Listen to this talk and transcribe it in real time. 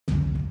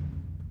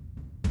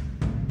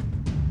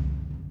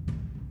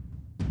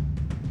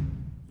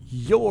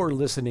You're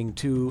listening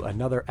to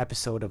another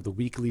episode of the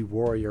Weekly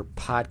Warrior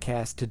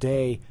podcast.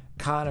 Today,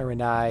 Connor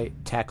and I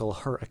tackle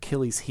her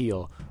Achilles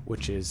heel,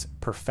 which is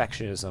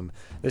perfectionism.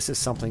 This is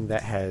something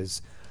that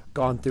has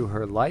gone through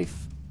her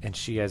life, and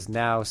she is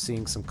now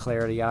seeing some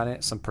clarity on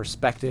it, some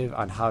perspective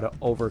on how to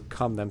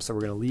overcome them. So we're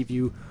going to leave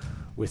you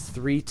with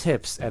 3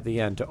 tips at the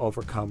end to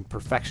overcome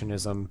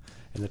perfectionism.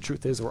 And the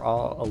truth is, we're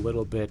all a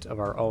little bit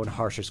of our own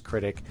harshest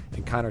critic,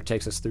 and Connor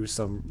takes us through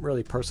some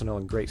really personal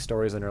and great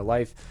stories in her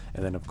life.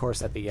 And then, of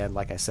course, at the end,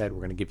 like I said, we're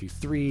going to give you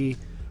 3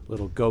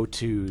 little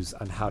go-tos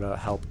on how to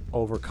help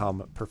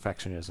overcome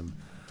perfectionism.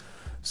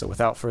 So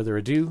without further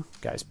ado,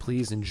 guys,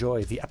 please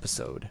enjoy the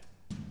episode.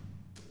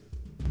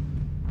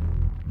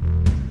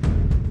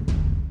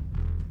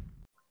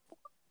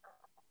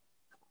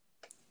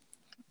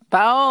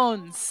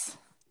 Bones.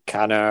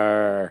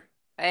 Connor.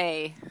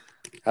 Hey.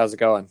 How's it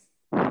going?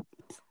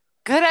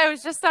 Good. I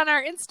was just on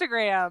our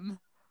Instagram.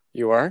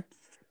 You are?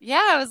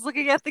 Yeah, I was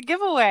looking at the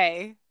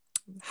giveaway.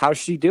 How's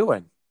she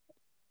doing?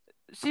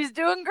 She's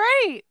doing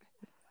great.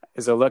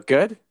 Does it look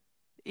good?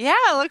 Yeah,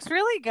 it looks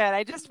really good.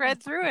 I just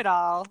read through it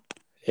all.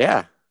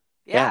 Yeah.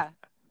 Yeah.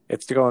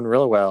 It's going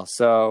really well.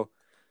 So,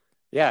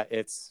 yeah,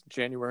 it's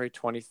January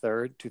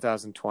 23rd,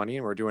 2020,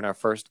 and we're doing our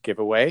first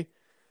giveaway.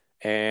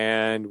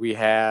 And we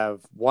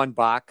have 1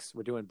 box.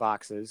 We're doing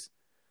boxes.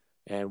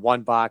 And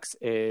 1 box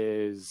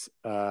is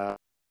a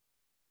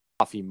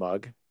coffee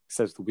mug. It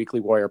says the Weekly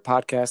Warrior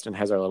podcast and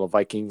has our little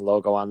Viking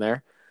logo on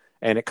there.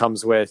 And it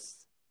comes with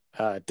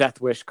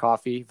Death Wish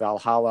coffee,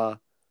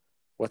 Valhalla.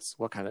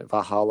 What kind of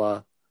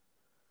Valhalla?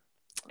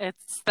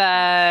 It's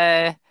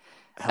the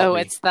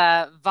It's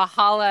the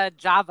Valhalla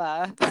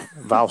Java.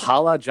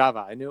 Valhalla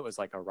Java. I knew it was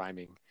like a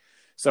rhyming.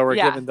 So we're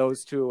Yeah. giving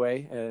those 2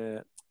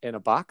 away in a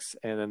box.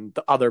 And then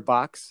the other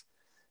box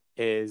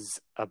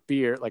is a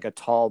beer, like a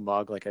tall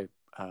mug, like a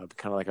kind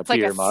of like a It's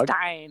beer like a mug.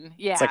 stein.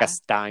 Yeah. It's like a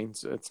stein.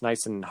 So it's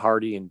nice and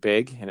hardy and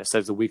big. And it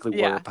says the Weekly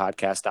Warrior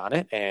podcast on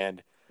it.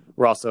 And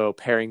we're also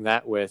pairing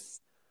that with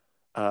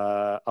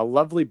a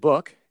lovely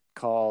book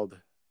called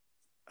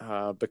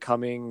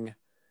Becoming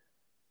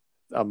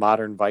a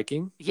Modern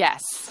Viking.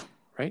 Yes.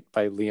 Right?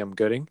 By Liam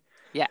Gooding.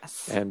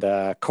 Yes. And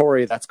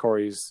Corey, that's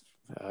Corey's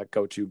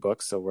go-to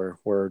book. So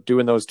we're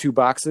doing those 2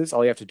 boxes.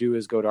 All you have to do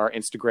is go to our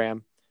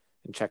Instagram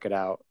and check it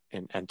out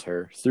and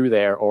enter through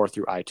there or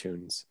through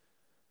iTunes.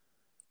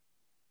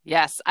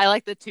 Yes, I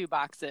like the 2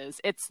 boxes.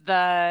 It's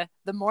the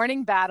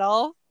morning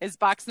battle is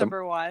box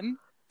number 1.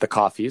 The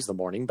coffee is the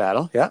morning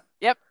battle. Yeah.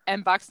 Yep.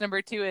 And box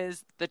number 2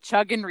 is the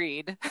chug and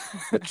read.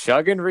 The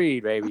chug and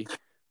read, baby.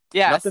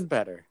 Yes. Nothing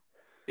better.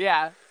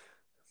 Yeah.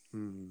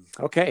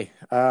 Okay.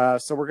 So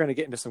we're going to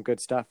get into some good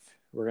stuff.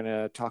 We're going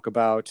to talk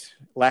about,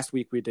 last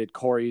week we did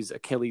Corey's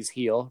Achilles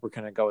heel. We're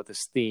going to go with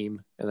this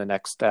theme in the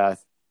next,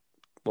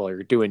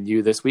 you're doing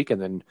you this week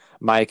and then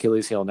my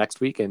Achilles heel next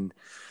week. And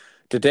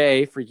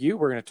today for you,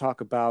 we're going to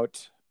talk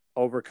about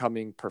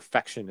overcoming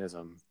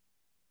perfectionism.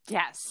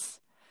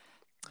 Yes.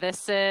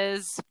 This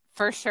is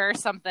for sure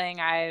something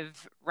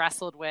I've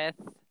wrestled with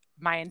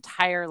my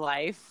entire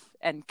life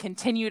and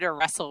continue to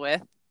wrestle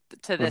with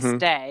to this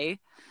day.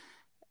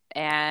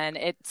 And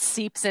it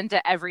seeps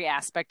into every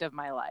aspect of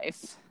my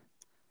life.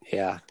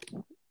 Yeah.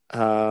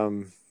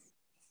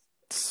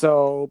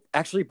 So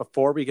actually,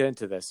 before we get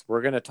into this,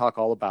 we're going to talk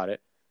all about it.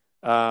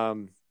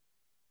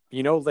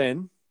 You know,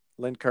 Lynn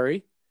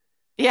Curry.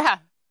 Yeah.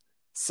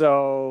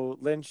 So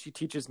Lynn, she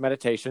teaches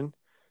meditation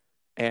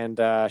and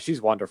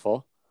she's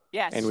wonderful.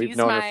 Yeah. And we've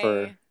known her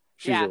for,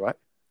 she's your what?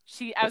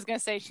 I was going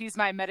to say she's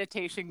my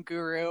meditation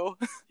guru.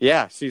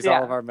 Yeah. She's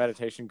all of our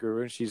meditation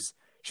guru. And she's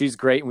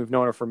great. And we've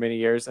known her for many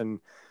years. And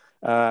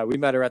we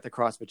met her at the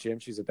CrossFit gym.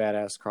 She's a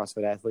badass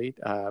CrossFit athlete.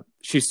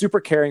 She's super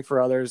caring for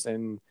others.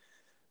 And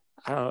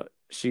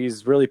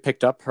she's really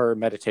picked up her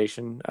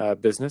meditation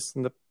business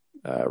in the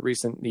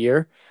recent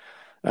year.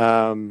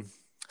 So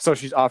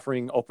she's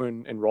offering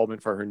open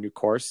enrollment for her new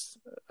course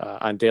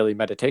on daily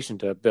meditation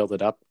to build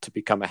it up to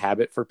become a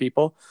habit for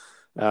people.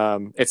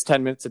 It's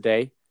 10 minutes a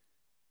day.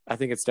 I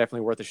think it's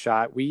definitely worth a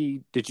shot.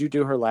 Did you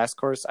do her last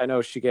course? I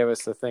know she gave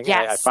us the thing.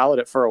 Yes. I followed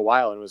it for a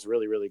while and it was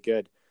really, really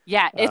good.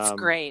 Yeah, it's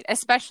great,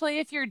 especially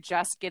if you're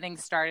just getting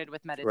started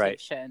with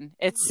meditation. Right.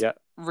 It's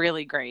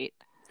really great.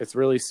 It's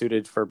really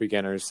suited for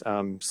beginners.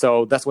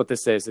 So that's what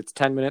this is. It's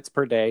 10 minutes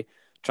per day,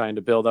 trying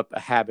to build up a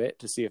habit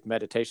to see if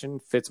meditation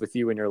fits with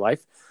you in your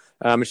life.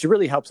 She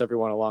really helps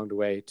everyone along the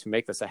way to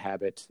make this a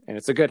habit, and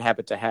it's a good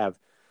habit to have.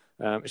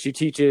 She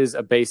teaches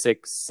a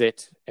basic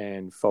sit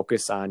and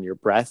focus on your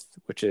breath,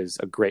 which is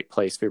a great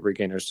place for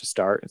beginners to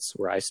start. It's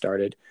where I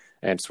started,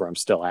 and it's where I'm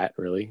still at,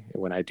 really,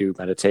 when I do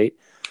meditate.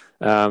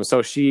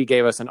 So she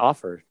gave us an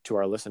offer to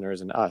our listeners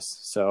and us.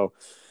 So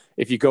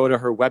if you go to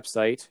her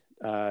website,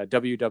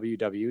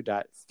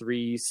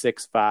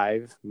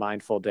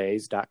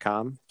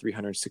 www.365mindfuldays.com,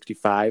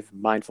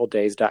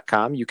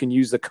 365mindfuldays.com, you can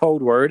use the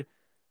code word.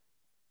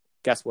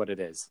 Guess what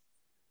it is?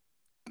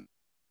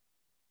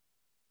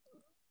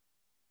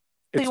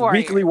 It's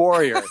Weekly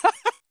Warrior.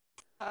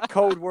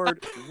 Code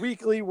word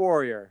Weekly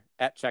Warrior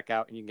at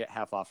checkout, and you can get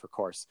half off her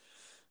course.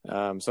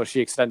 So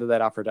she extended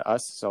that offer to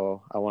us.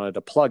 So I wanted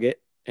to plug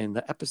it in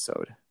the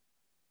episode.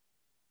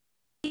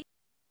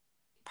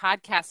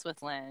 Podcast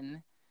with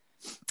Lynn.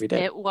 We did.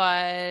 It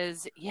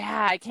was,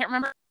 I can't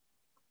remember.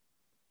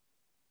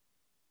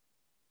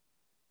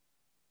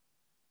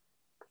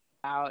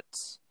 About.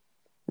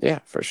 Yeah,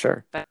 for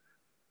sure.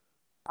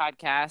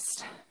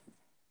 Podcast.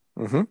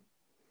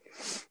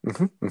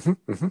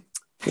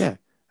 Yeah.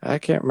 I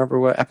can't remember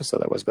what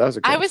episode that was, but that was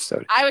a good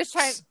episode. I was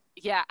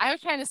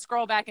trying to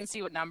scroll back and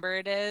see what number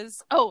it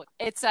is. Oh,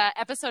 it's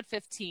episode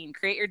 15,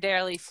 Create Your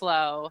Daily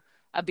Flow,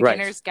 a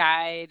beginner's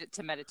guide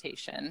to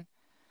meditation.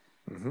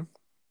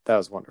 That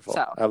was wonderful.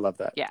 So, I love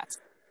that. Yeah.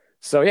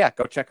 So yeah,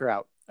 go check her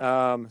out.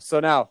 So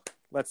now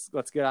let's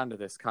get on to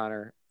this,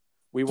 Connor.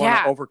 We want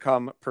to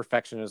overcome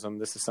perfectionism.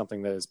 This is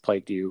something that has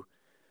plagued you,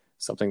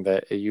 something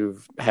that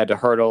you've had to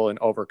hurdle and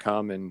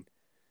overcome and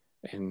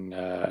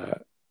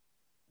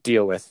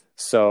deal with.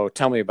 So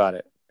tell me about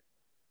it.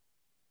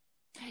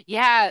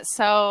 Yeah.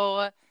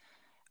 So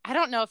I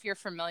don't know if you're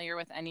familiar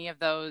with any of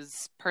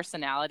those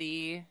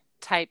personality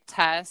type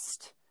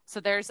tests.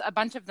 So there's a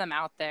bunch of them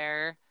out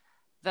there.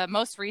 The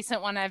most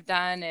recent one I've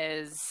done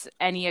is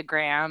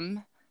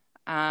Enneagram.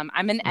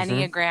 I'm an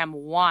Enneagram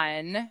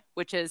 1,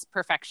 which is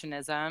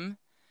perfectionism.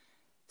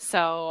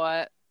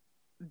 So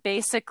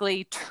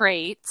basically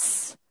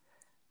traits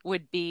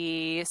would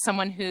be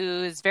someone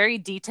who's very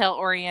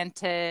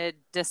detail-oriented,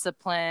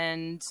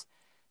 disciplined.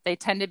 They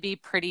tend to be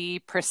pretty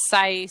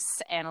precise,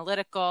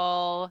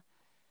 analytical.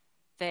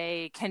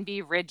 They can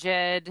be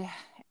rigid.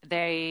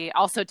 They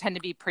also tend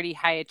to be pretty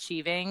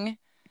high-achieving.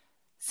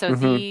 So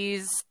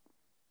these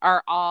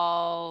are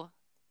all,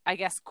 I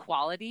guess,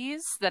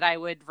 qualities that I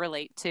would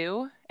relate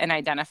to and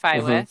identify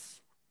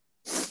with.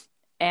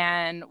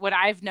 And what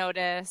I've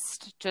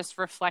noticed, just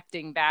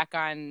reflecting back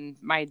on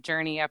my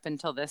journey up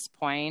until this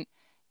point,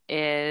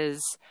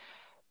 is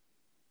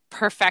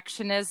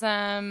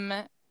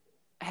perfectionism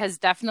has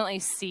definitely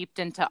seeped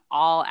into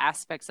all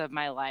aspects of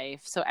my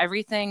life. So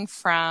everything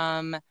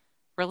from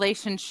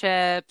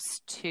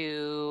relationships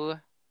to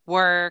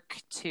work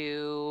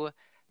to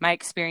my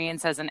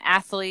experience as an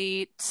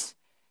athlete,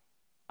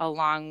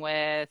 along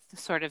with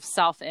sort of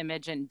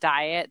self-image and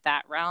diet,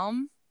 that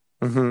realm.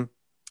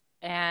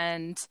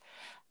 And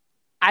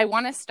I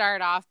want to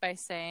start off by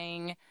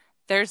saying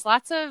there's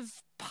lots of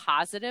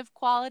positive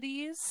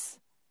qualities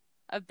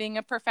of being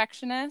a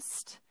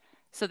perfectionist.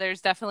 So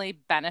there's definitely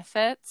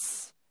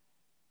benefits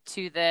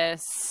to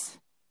this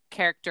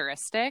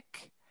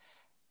characteristic.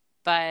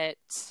 But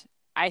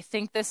I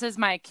think this is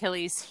my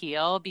Achilles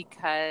heel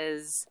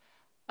because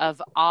of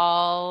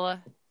all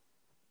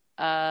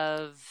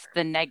of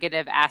the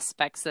negative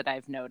aspects that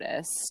I've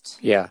noticed.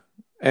 Yeah.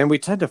 And we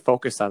tend to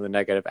focus on the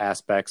negative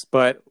aspects,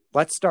 but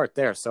let's start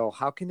there. So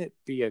how can it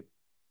be a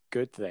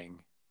good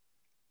thing?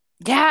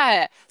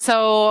 Yeah.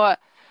 So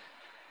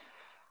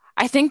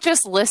I think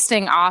just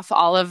listing off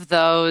all of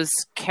those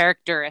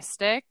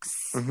characteristics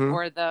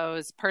or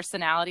those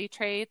personality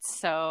traits.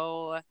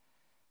 So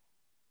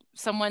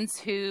someone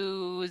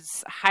who's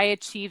high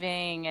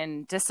achieving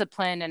and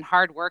disciplined and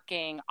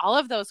hardworking, all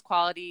of those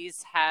qualities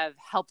have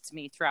helped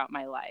me throughout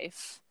my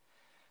life.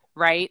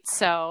 Right.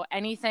 So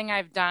anything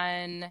I've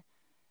done,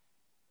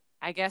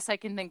 I guess I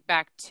can think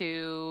back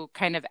to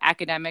kind of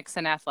academics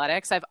and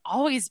athletics. I've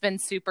always been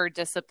super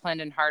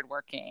disciplined and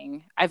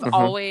hardworking. I've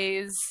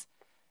always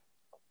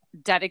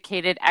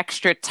dedicated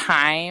extra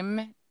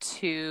time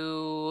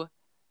to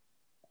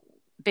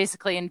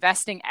basically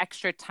investing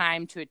extra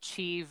time to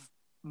achieve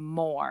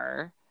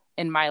more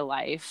in my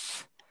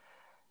life.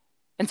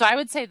 And so I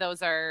would say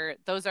those are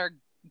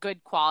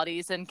good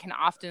qualities and can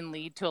often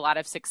lead to a lot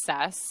of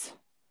success.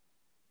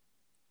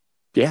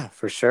 Yeah,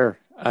 for sure.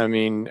 I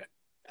mean,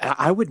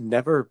 I would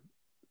never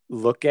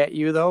look at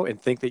you though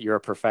and think that you're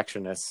a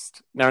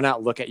perfectionist. No,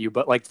 not look at you,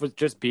 but like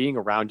just being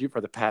around you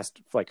for the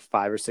past like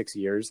 5 or 6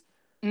 years,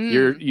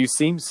 you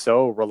seem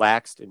so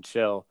relaxed and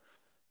chill.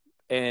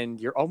 And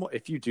you're almost,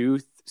 if you do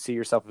see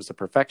yourself as a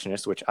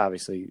perfectionist, which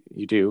obviously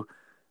you do,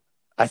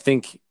 I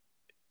think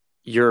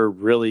you're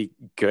really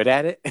good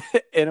at it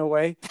in a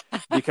way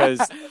because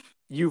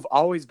you've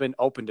always been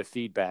open to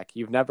feedback.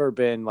 You've never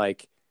been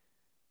like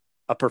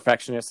a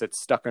perfectionist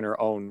that's stuck in her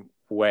own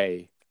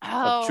way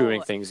of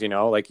doing things, you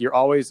know, like you're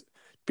always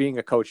being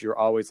a coach. You're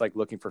always like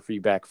looking for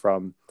feedback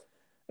from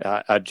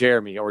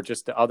Jeremy or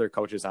just the other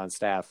coaches on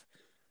staff,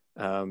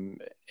 and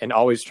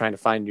always trying to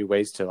find new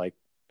ways to like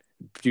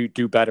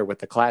do better with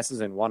the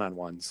classes and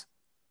one-on-ones.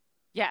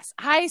 Yes,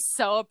 I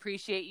so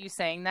appreciate you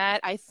saying that.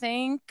 I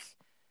think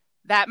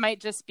that might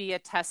just be a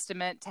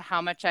testament to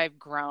how much I've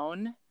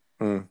grown.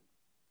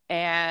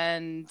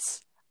 And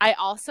I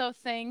also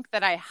think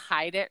that I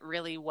hide it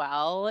really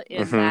well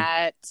in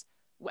that,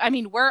 I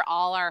mean, we're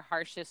all our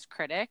harshest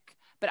critic,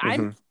 but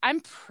I'm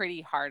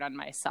pretty hard on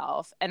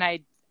myself. And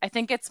I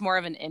think it's more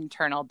of an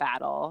internal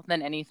battle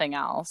than anything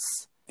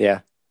else.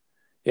 Yeah.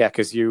 Yeah,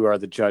 because you are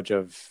the judge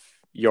of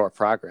your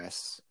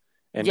progress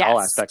in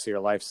all aspects of your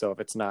life. So if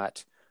it's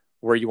not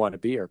where you want to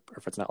be, or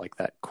if it's not like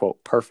that,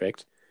 quote,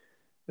 perfect,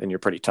 then you're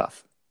pretty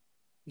tough.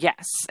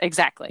 Yes,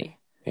 exactly.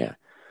 Yeah.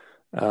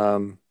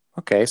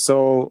 Okay,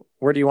 so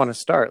where do you want to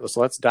start? So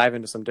let's dive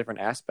into some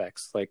different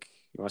aspects. Like,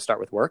 you want to start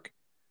with work?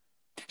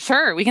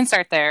 Sure, we can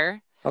start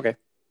there. Okay.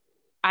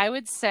 I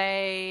would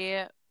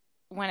say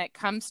when it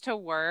comes to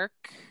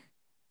work,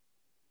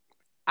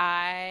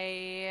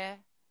 I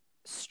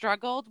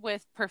struggled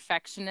with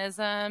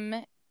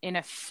perfectionism in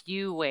a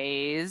few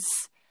ways.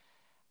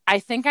 I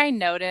think I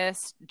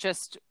noticed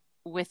just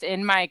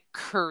within my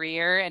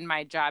career and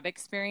my job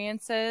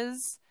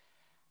experiences,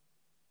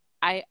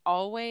 I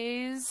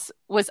always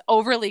was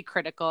overly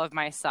critical of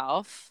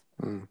myself.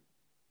 Mm.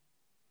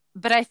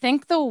 But I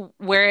think the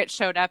where it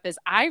showed up is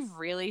I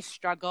really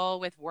struggle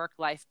with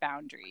work-life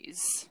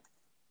boundaries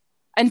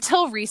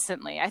until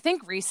recently. I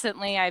think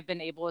recently I've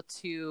been able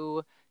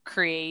to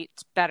create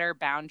better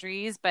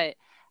boundaries, but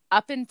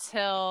up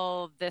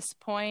until this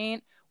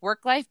point,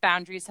 work-life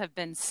boundaries have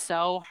been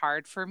so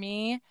hard for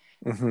me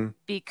Hmm.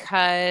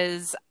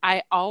 because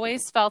I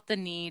always felt the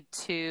need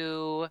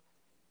to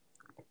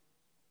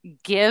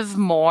give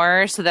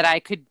more so that I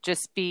could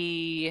just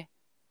be,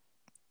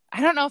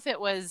 I don't know if it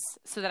was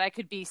so that I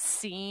could be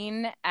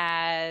seen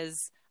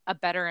as a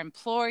better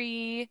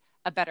employee,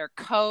 a better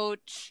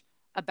coach,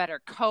 a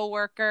better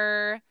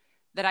coworker,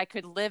 that I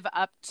could live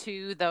up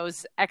to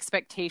those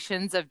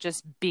expectations of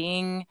just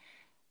being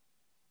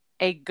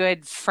a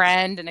good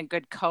friend and a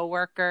good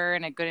coworker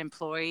and a good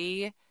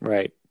employee.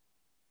 Right.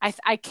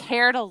 I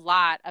cared a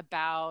lot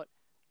about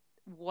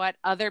what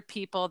other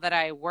people that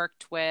I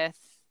worked with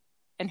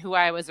and who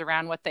I was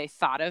around, what they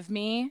thought of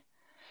me.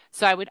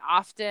 So I would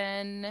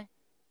often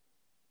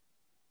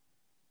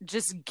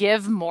just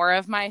give more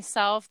of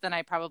myself than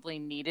I probably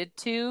needed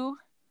to,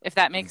 if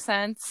that makes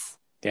sense.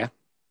 Yeah.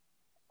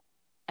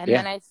 And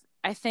then Yeah.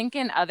 I think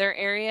in other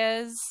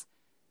areas,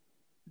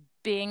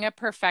 being a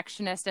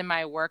perfectionist in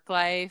my work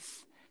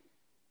life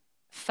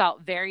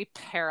felt very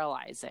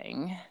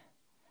paralyzing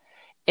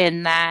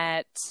in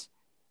that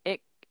it,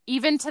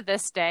 even to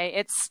this day,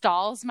 it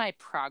stalls my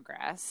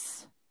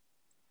progress.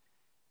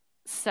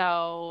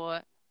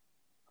 So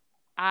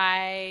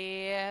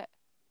I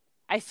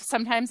I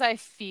sometimes I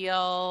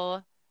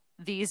feel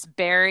these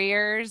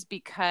barriers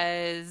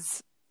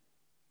because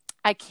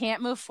I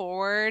can't move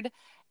forward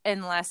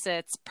unless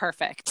it's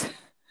perfect.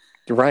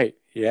 Right.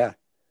 Yeah.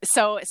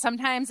 So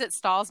sometimes it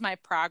stalls my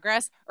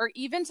progress, or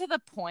even to the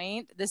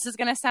point, this is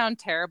going to sound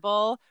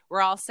terrible,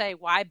 where I'll say,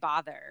 why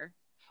bother?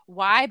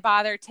 Why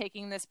bother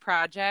taking this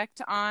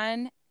project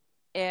on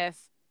if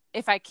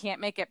I can't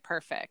make it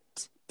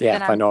perfect? Yeah.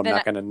 Then If I know I'm then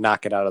not going to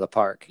knock it out of the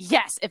park.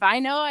 yes, if I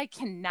know I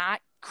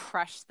cannot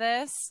crush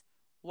this,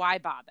 why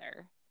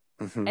bother?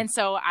 Hmm. And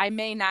so I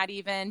may not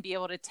even be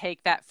able to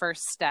take that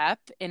first step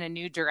in a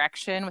new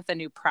direction with a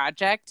new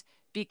project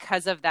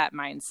because of that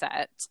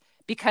mindset,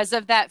 because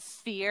of that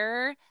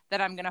fear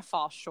that I'm going to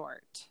fall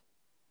short.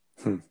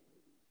 Hmm.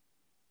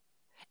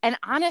 And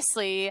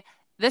honestly,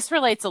 this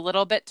relates a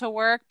little bit to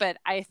work, but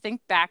I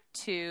think back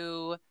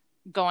to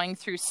going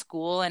through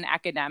school and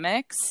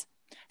academics.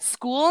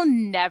 School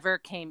never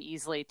came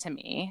easily to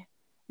me.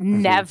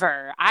 Hmm.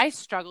 Never. I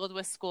struggled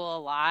with school a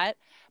lot,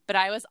 but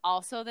I was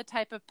also the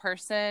type of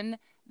person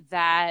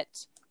that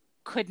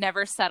could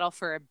never settle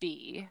for a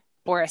B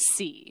or a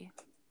C.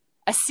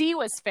 A C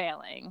was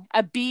failing.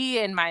 A B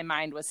in my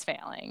mind was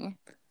failing.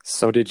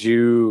 So did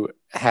you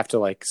have to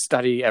like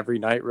study every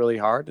night really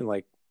hard and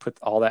like put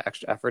all that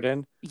extra effort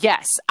in?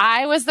 Yes,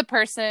 I was the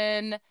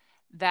person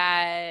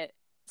that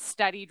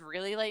studied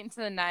really late into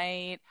the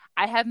night.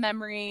 I have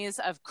memories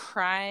of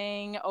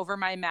crying over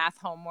my math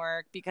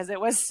homework because it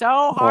was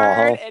so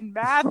hard Oh, and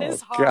math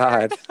is oh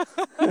hard.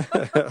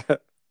 God.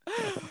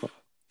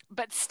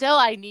 But still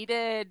I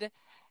needed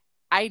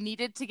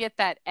to get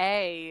that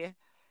A,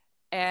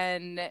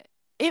 and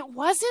it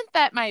wasn't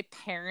that my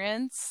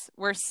parents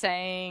were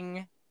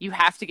saying you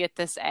have to get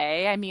this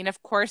A. I mean,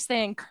 of course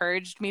they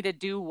encouraged me to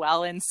do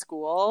well in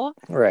school,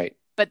 Right.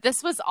 but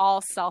this was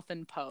all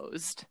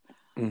self-imposed.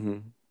 Hmm.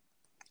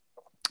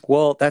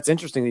 Well, that's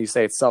interesting that you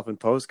say it's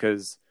self-imposed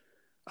because,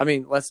 I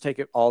mean, let's take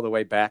it all the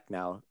way back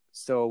now.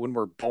 So when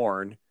we're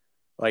born,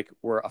 like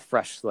we're a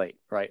fresh slate,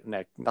 right? And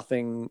like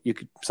nothing you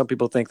could. Some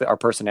people think that our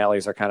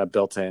personalities are kind of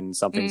built in.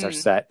 Some things are Mm,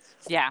 set,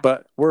 yeah.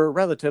 but we're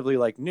relatively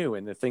like new,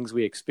 and the things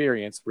we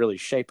experience really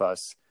shape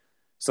us.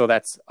 So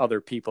that's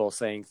other people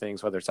saying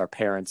things, whether it's our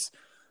parents,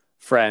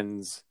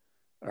 friends,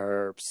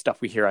 or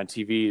stuff we hear on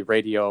TV,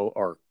 radio,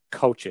 or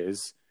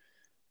coaches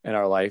in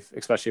our life,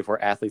 especially if we're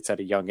athletes at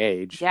a young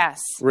age,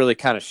 Yes. really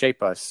kind of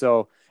shape us.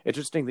 So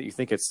interesting that you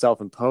think it's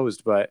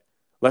self-imposed, but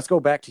let's go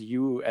back to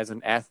you as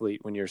an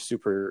athlete when you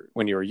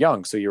were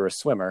young. So you were a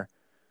swimmer.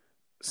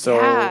 So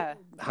Yeah.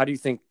 how do you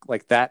think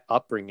like that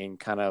upbringing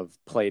kind of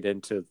played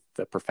into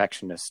the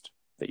perfectionist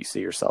that you see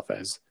yourself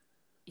as?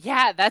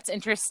 Yeah, that's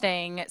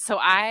interesting. So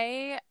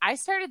I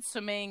started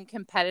swimming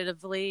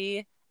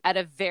competitively at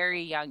a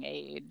very young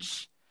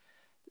age.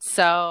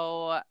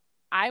 So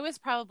I was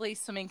probably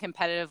swimming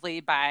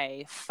competitively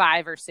by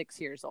 5 or 6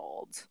 years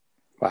old.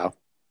 Wow.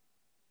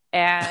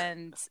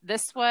 And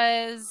this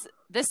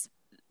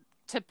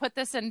to put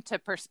this into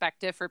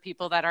perspective for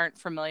people that aren't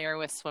familiar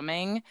with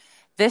swimming,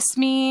 this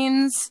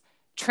means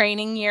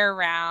training year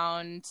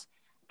round.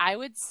 I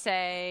would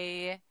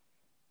say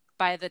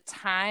by the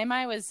time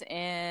I was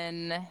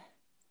in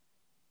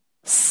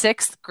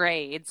 6th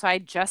grade, so I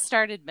just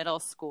started middle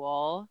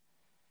school,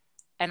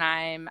 and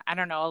I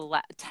don't know,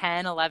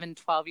 10, 11,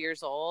 12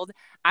 years old.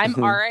 I'm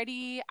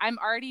already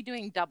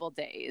doing double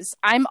days.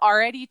 I'm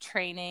already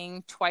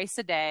training twice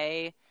a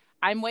day.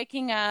 I'm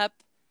waking up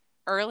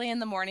early in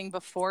the morning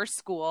before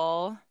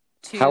school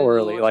to... How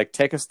early? Like,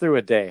 take us through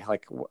a day.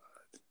 Like,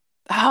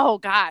 oh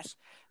gosh.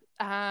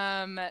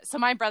 So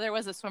my brother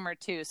was a swimmer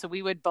too, so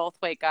we would both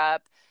wake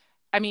up.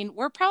 I mean,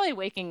 we're probably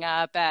waking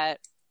up at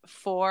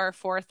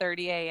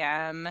 4:30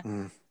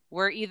 a.m.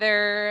 We're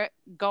either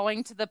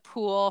going to the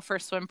pool for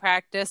swim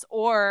practice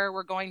or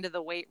we're going to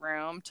the weight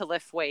room to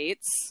lift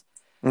weights.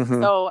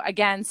 So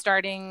again,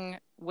 starting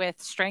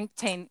with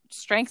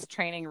strength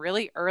training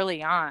really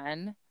early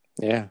on.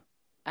 Yeah.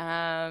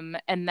 And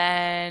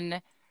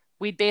then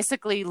we'd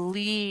basically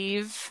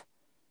leave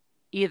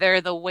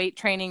either the weight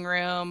training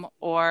room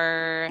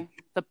or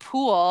the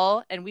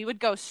pool, and we would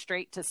go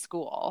straight to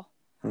school.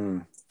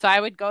 So I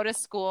would go to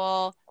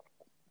school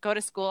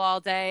all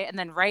day, and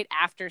then right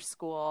after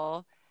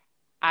school,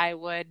 I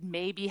would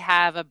maybe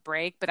have a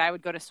break, but I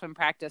would go to swim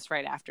practice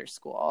right after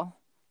school.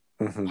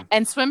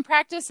 And swim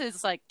practice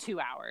is like 2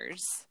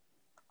 hours.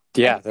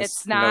 Yeah,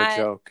 that's no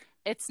joke.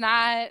 It's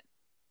not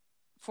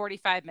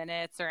 45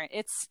 minutes, or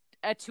it's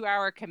a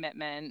 2-hour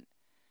commitment.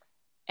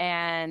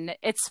 And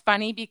it's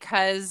funny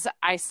because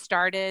I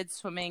started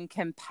swimming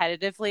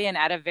competitively and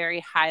at a very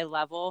high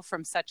level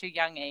from such a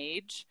young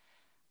age.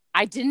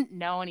 I didn't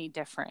know any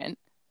different.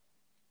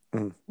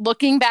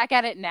 Looking back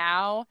at it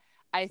now,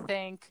 I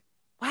think,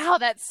 wow,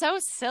 that's so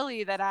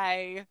silly that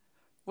I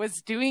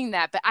was doing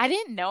that, but I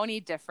didn't know any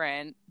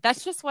different.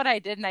 That's just what I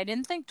did, and I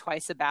didn't think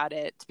twice about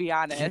it, to be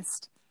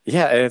honest.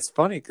 Yeah, and it's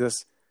funny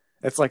because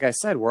it's like I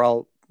said,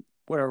 we're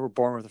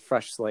born with a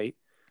fresh slate,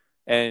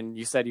 and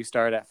you said you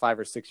started at 5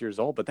 or 6 years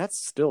old, but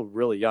that's still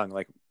really young.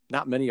 Like,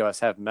 not many of us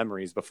have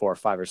memories before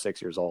 5 or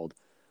 6 years old.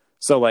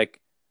 So,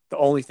 like, the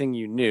only thing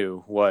you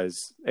knew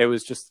was, it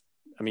was just,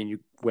 I mean,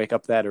 you wake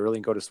up that early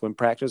and go to swim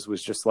practice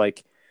was just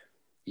like,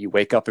 you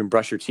wake up and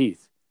brush your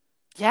teeth.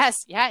 Yes.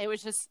 Yeah. It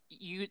was just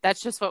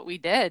that's just what we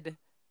did.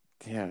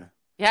 Yeah.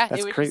 Yeah.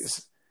 That's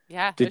crazy.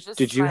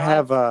 Did you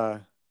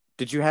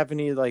have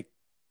any like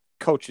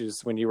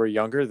coaches when you were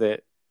younger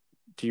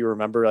do you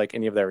remember like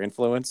any of their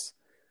influence?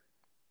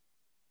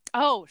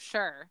 Oh,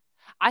 sure.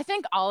 I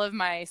think all of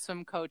my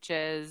swim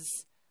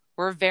coaches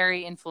were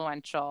very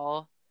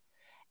influential.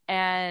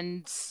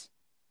 And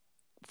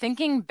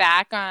thinking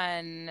back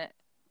on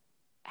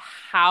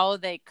how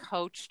they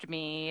coached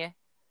me,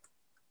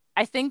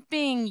 I think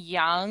being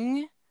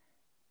young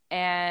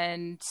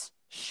and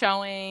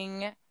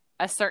showing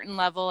a certain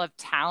level of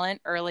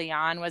talent early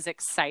on was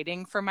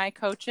exciting for my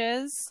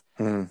coaches.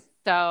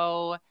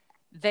 So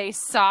I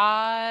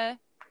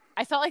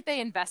felt like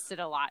they invested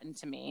a lot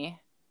into me.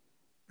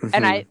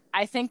 And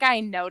I think I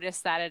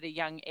noticed that at a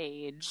young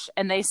age,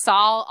 and they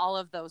saw all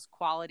of those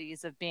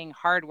qualities of being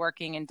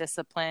hardworking and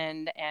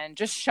disciplined and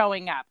just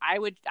showing up. I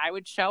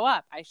would show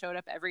up. I showed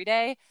up every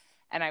day,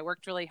 and I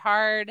worked really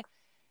hard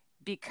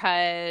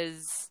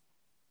because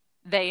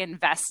they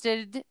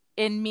invested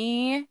in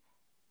me.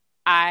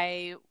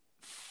 I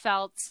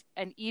felt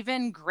an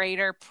even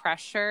greater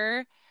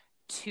pressure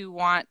to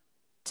want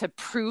to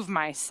prove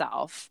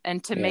myself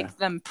and to make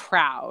them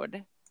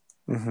proud.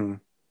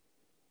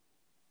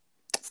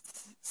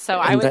 So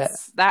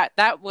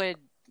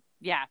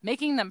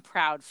making them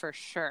proud for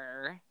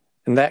sure.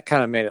 And that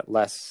kind of made it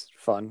less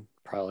fun,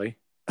 probably.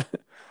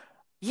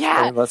 Yeah.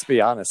 I mean, let's be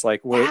honest.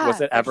 Like,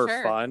 was it ever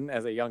fun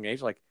as a young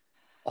age? Like,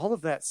 all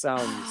of that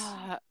sounds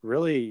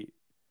really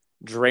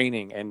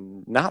draining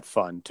and not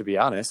fun, to be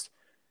honest.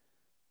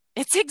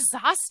 It's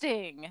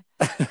exhausting.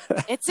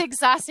 It's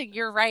exhausting.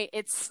 You're right.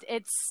 It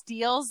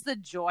steals the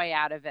joy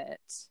out of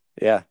it.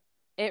 Yeah.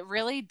 It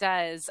really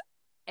does.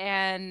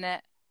 And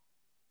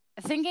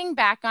thinking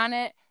back on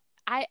it,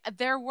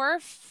 there were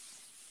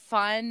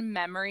fun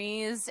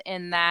memories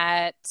in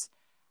that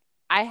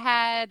I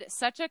had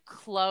such a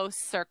close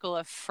circle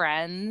of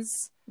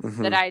friends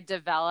that I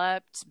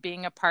developed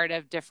being a part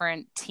of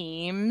different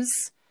teams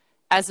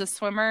as a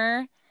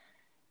swimmer.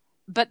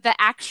 But the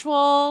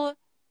actual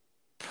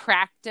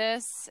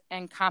practice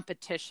and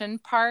competition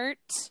part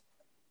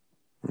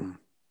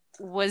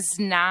was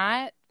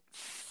not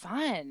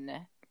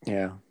fun.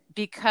 Yeah.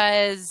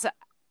 Because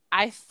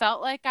I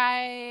felt like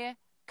I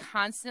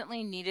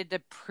constantly needed to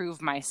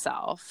prove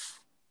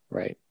myself.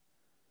 Right.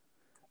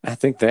 I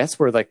think that's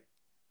where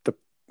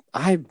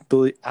I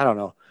don't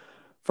know,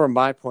 from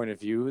my point of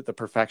view, the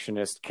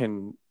perfectionist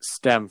can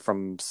stem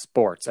from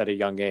sports at a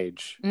young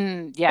age.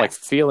 Yes. Like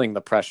feeling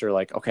the pressure,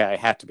 like, okay, I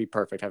have to be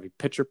perfect. I have to be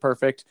picture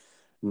perfect.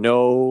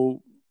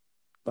 No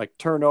like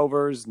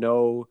turnovers,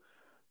 no,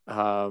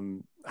 I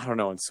don't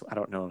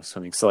know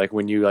swimming. So like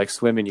when you like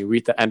swim and you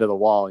reach the end of the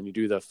wall and you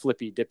do the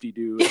flippy dippy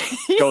do,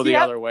 go the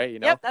other way, you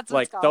know, Yep, that's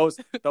like those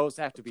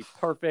have to be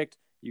perfect.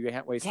 You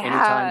can't waste any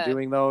time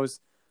doing those.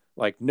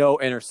 like no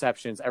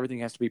interceptions, everything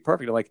has to be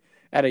perfect. Like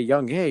at a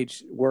young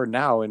age, we're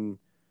now in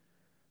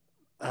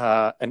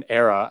an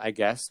era, I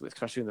guess,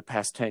 especially in the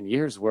past 10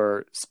 years,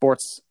 where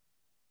sports,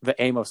 the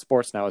aim of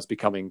sports now is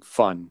becoming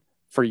fun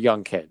for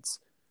young kids.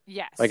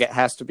 Like Yes. it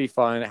has to be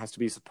fun, it has to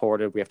be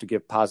supportive, we have to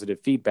give positive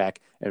feedback.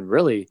 And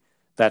really,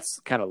 that's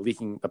kind of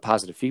leaking, the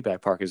positive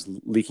feedback part is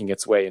leaking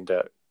its way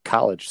into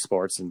college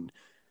sports and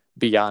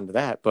beyond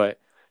that. But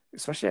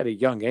especially at a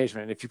young age,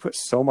 man, if you put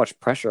so much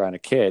pressure on a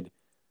kid,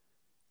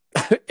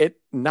 it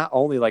not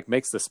only like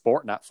makes the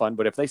sport not fun,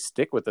 but if they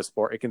stick with the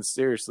sport, it can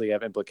seriously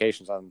have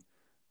implications on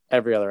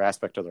every other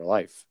aspect of their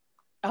life.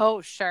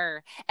 Oh,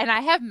 sure. And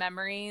I have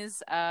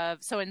memories of,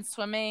 so in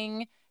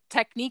swimming,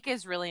 technique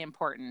is really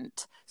important.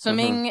 Mm-hmm.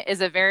 Swimming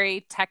is a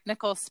very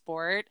technical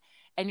sport,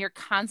 and you're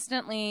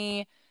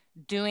constantly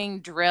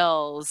doing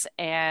drills.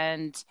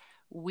 And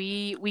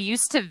we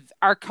used to,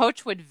 our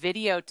coach would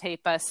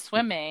videotape us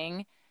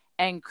swimming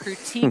and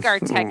critique our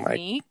Like,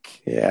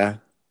 technique. yeah.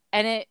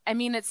 And I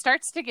mean, it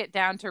starts to get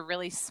down to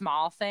really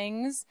small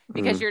things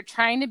because Mm. you're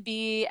trying to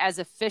be as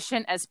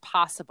efficient as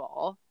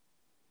possible.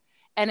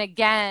 And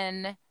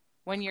again,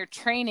 when you're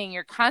training,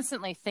 you're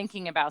constantly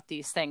thinking about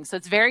these things. So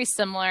it's very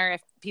similar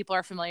if people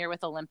are familiar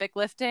with Olympic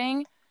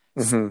lifting.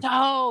 Mm-hmm. So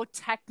Oh,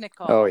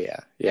 technical. yeah.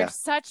 Yeah.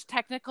 There's such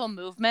technical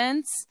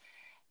movements,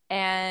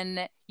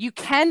 and you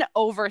can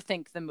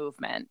overthink the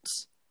movement,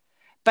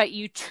 but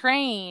you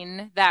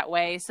train that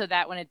way so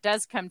that when it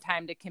does come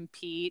time to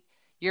compete,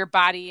 your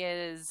body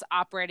is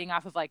operating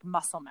off of like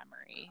muscle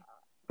memory,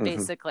 Mm-hmm.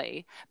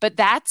 basically. But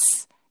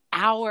that's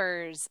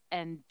hours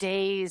and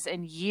days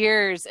and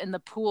years in the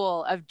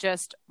pool of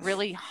just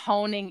really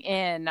honing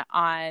in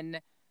on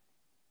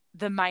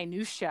the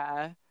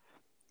minutia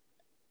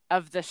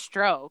of the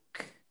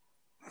stroke,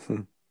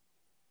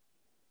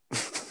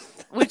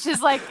 which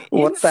is like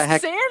What the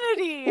heck?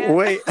 insanity.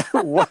 Wait,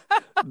 what?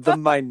 The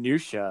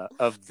minutia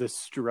of the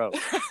stroke.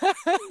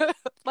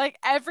 Like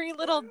every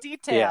little Yeah.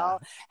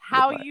 detail,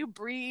 how you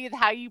breathe,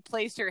 how you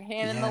place your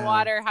hand in the Yeah.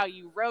 water, how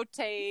you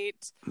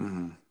rotate.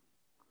 Mm.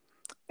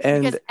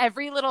 Because And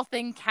every little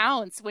thing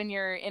counts when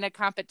you're in a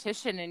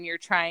competition and you're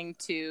trying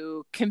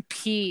to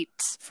compete.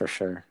 for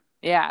sure.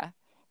 Yeah.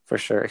 For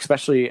sure.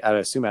 Especially, I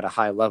assume, at a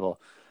high level.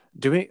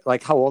 Doing,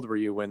 like, how old were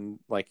you when,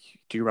 like,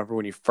 do you remember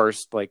when you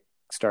first, like,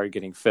 started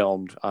getting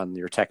filmed on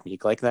your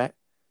technique like that?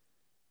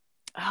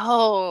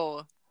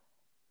 Oh,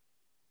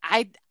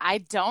 I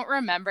don't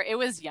remember. It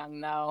was young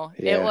though.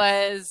 It Yeah.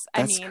 was,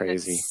 I That's mean,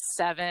 crazy.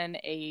 7,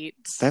 8,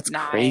 That's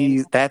 9.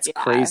 crazy. That's Yeah.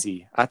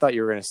 crazy. I thought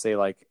you were going to say,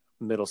 like,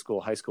 middle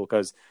school, high school,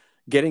 because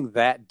getting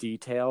that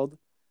detailed,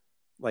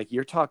 like,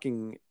 you're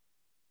talking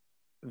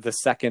the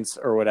seconds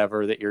or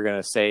whatever that you're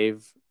going to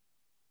save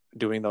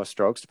doing those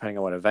strokes, depending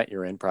on what event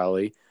you're in,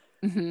 probably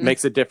Mm-hmm.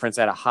 makes a difference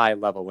at a high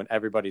level when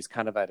everybody's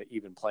kind of at an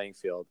even playing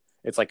field.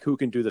 It's like who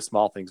can do the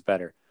small things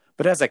better.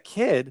 But as a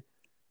kid,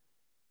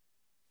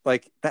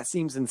 like that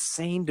seems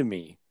insane to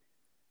me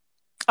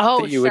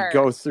Oh, that you would sure.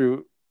 go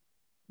through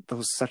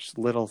those such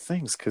little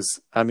things. Because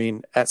I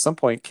mean, at some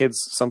point,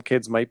 some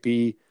kids might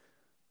be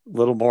a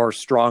little more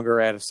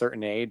stronger at a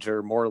certain age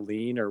or more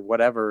lean or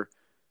whatever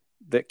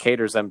that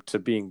caters them to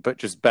being, but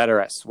just better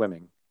at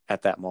swimming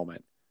at that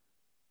moment.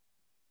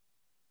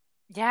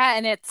 Yeah.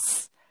 And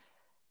it's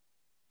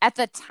at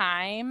the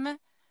time,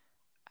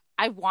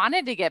 I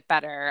wanted to get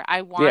better. I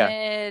Yeah,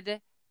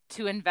 wanted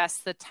to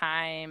invest the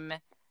time,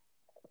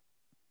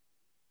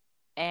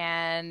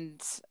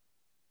 and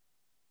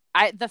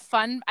I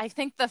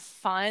think the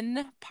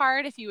fun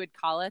part, if you would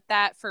call it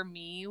that, for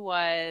me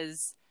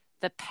was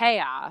the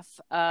payoff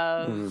mm,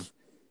 of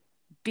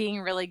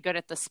being really good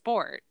at the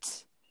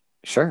sport.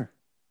 sure.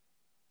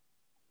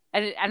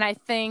 And I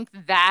think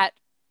that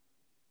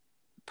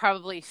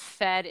probably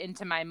fed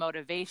into my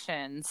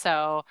motivation.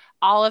 So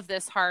all of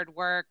this hard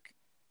work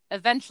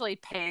eventually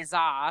pays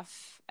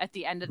off at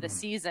the end of the Mm,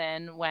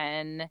 season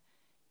when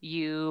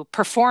you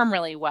perform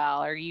really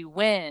well or you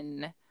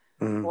win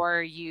mm,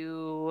 or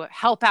you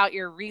help out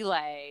your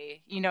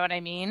relay. You know what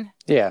I mean?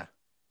 yeah,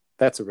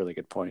 that's a really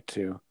good point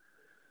too.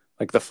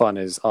 Like the fun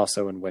is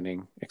also in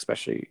winning,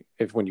 especially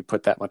if when you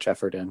put that much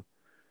effort in.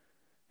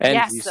 And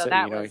Yes, you so said,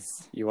 that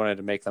was, you wanted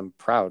to make them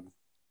proud,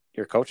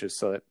 your coaches,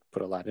 so that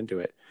put a lot into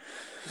it.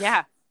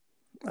 yeah.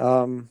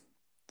 Um,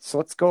 so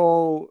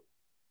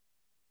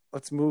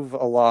let's move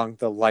along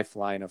the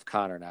lifeline of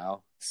Connor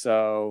now.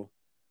 So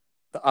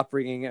the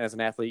upbringing as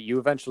an athlete, you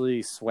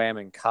eventually swam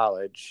in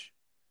college.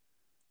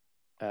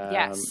 Um,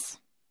 Yes.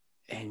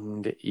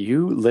 and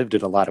you lived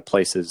in a lot of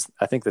places.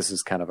 I think this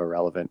is kind of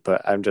irrelevant,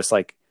 but I'm just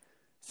like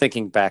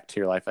thinking back to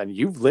your life, and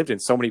you've lived in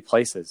so many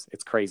places.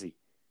 It's crazy.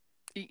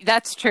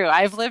 That's true.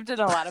 I've lived in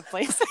a lot of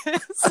places.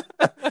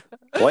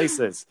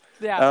 Places.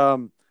 Yeah.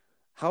 Um,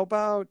 how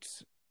about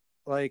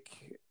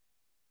like,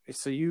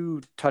 so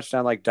you touched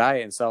on like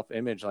diet and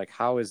self-image. Like,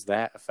 how is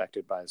that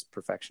affected by his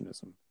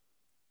perfectionism?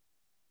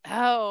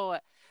 Oh,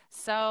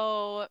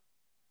 so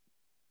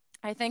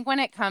I think when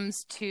it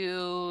comes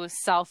to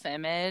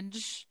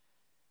self-image,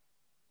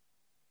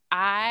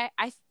 I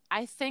I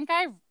I think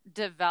I've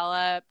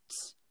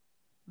developed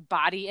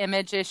body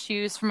image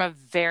issues from a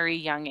very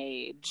young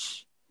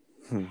age.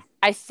 Hmm.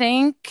 I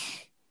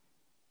think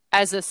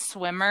as a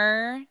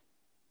swimmer,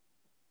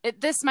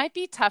 this might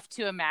be tough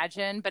to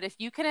imagine, but if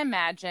you can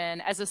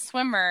imagine as a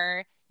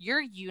swimmer,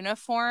 your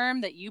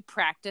uniform that you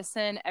practice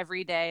in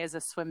every day is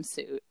a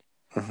swimsuit,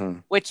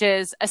 which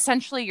is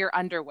essentially your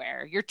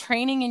underwear. You're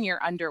training in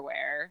your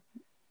underwear,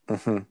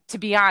 to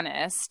be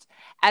honest.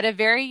 At a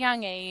very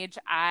young age,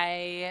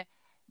 I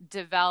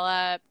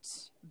developed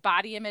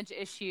body image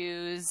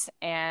issues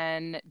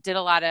and did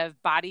a lot of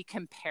body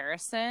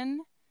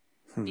comparison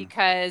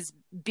because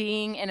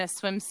being in a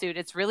swimsuit,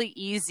 it's really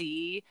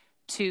easy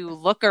to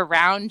look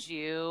around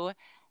you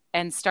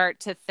and start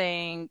to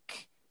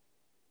think,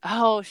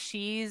 oh,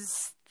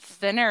 she's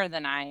thinner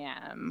than I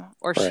am,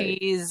 or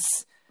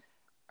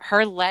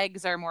her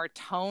legs are more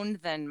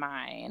toned than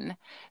mine.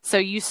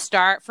 So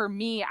for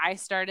me, I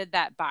started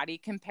that body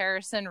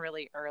comparison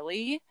really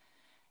early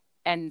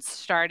and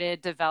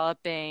started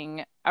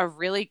developing a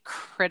really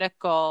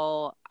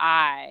critical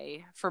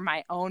eye for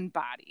my own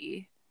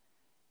body.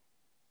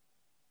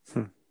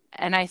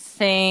 And I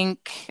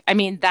think,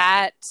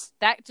 that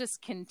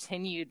just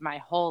continued my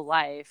whole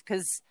life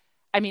because,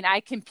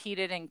 I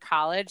competed in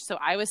college, so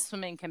I was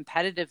swimming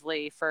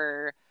competitively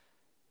for,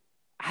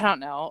 I don't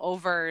know,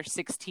 over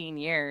 16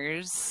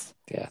 years.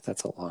 Yeah,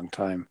 that's a long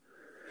time.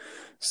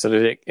 So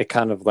did it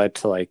kind of led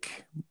to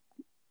like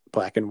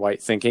black and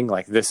white thinking,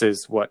 like this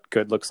is what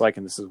good looks like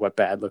and this is what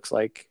bad looks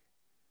like?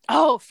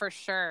 Oh, for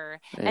sure.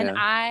 Yeah. And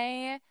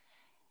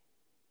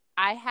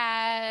I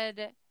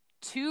had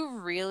 2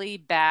 really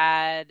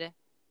bad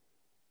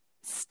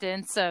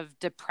stints of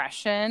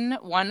depression.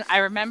 One,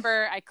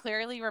 I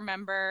clearly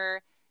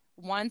remember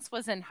once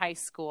was in high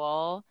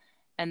school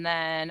and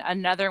then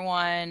another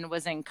one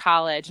was in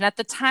college. And at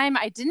the time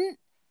I didn't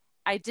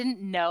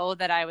know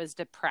that I was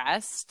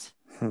depressed,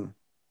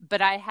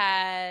 but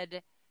I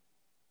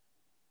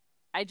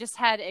just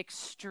had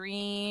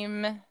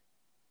extreme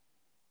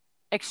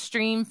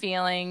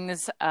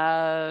feelings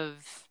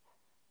of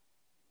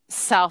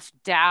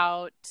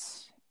self-doubt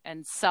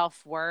and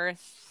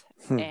self-worth,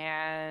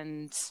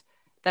 and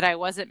that I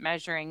wasn't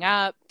measuring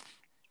up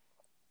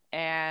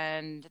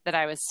and that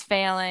I was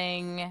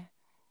failing.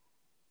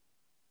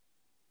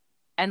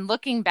 And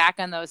looking back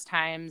on those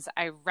times,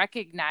 I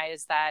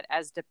recognized that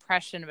as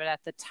depression, but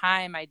at the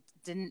time I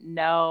didn't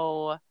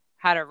know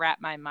how to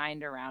wrap my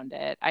mind around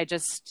it. I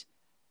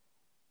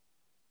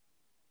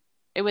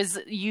was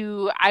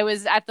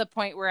at the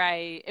point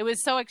where it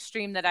was so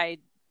extreme that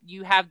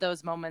you have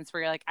those moments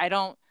where you're like, I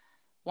don't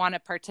want to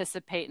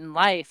participate in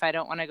life. I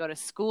don't want to go to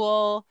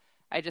school.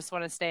 I just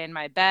want to stay in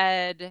my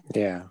bed.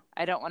 Yeah.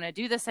 I don't want to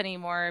do this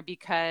anymore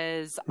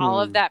because all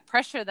of that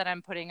pressure that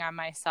I'm putting on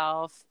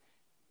myself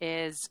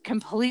is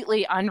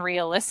completely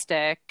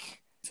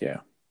unrealistic. Yeah.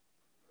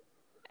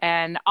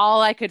 And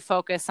all I could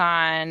focus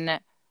on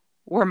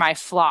were my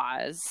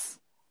flaws.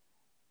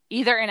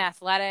 Either in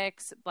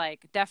athletics,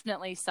 like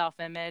definitely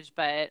self-image,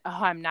 but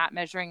I'm not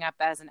measuring up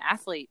as an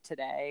athlete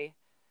today.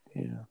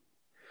 Yeah.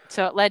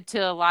 So it led to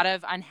a lot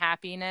of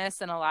unhappiness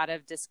and a lot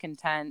of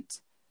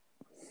discontent.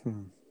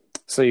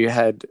 So you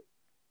had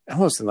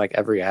almost in like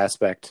every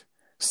aspect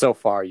so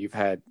far, you've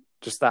had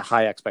just that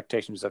high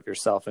expectations of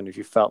yourself. And if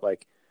you felt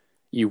like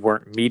you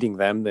weren't meeting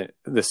them, that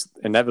this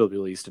inevitably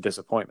leads to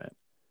disappointment.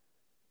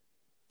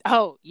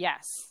 Oh,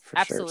 yes, for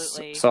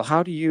absolutely. Sure. So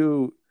how do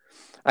you,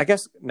 I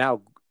guess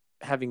now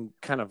having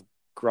kind of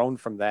grown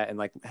from that and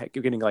like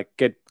getting like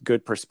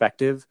good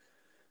perspective,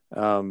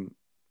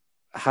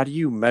 how do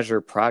you measure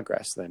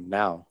progress then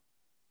now?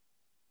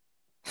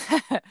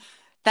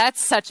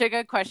 That's such a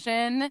good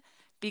question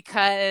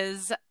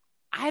because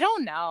I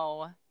don't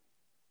know.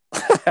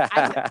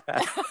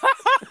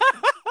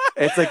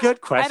 It's a good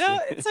question.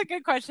 It's a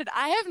good question.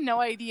 I have no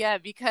idea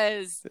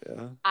because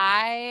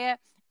I,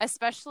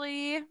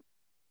 especially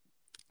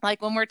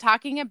like when we're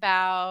talking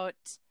about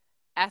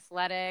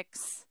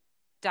athletics,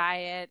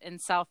 diet,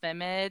 and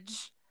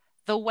self-image,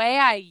 the way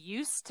I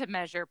used to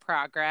measure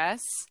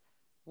progress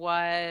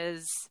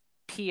was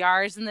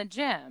PRs in the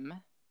gym,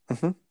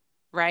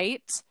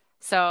 right?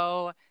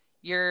 So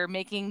you're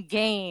making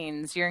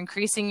gains, you're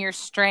increasing your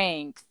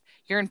strength,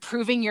 you're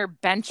improving your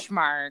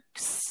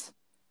benchmarks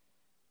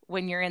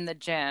when you're in the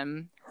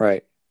gym.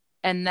 Right.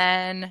 And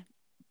then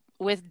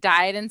with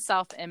diet and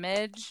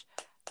self-image,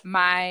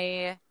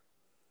 my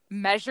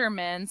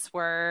measurements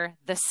were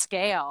the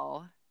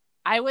scale.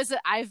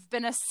 I've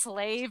been a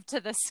slave to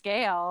the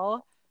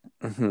scale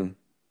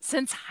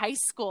since high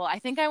school. I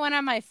think I went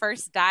on my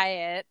first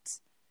diet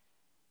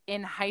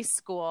in high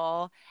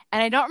school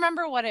and I don't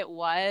remember what it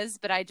was,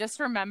 but I just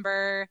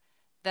remember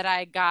that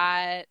I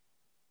got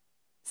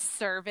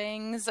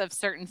servings of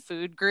certain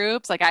food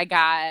groups. Like I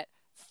got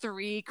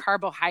 3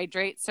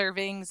 carbohydrate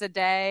servings a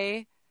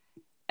day,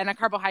 and a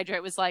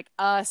carbohydrate was like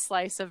a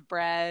slice of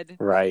bread,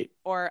 right,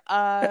 or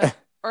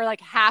or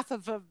like half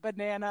of a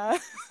banana,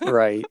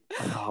 right.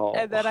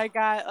 And then I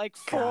got like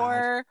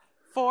four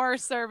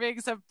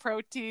servings of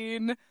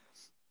protein.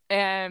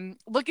 And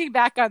looking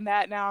back on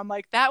that now, I'm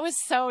like, that was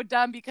so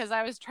dumb because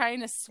I was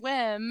trying to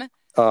swim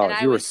Oh, And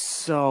I you were was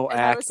so and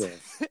I was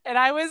active. and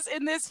I was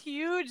in this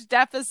huge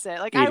deficit.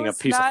 Like I Eating a was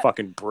piece of not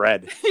fucking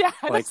bread. yeah,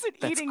 I Like, wasn't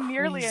that's eating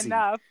nearly crazy.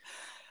 enough.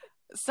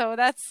 So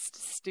that's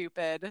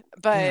stupid.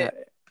 But Yeah.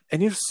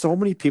 And so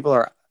many people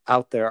are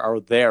out there, are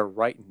there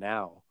right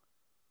now,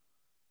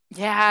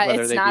 yeah,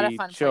 whether it's they not a be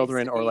fun place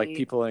children to or like be.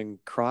 people in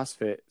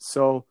CrossFit.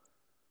 So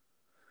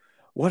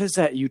what is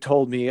that you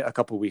told me a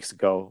couple weeks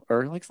ago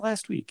or like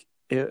last week?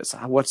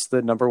 What's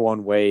the number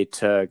one way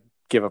to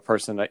give a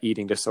person an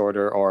eating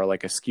disorder or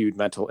like a skewed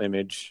mental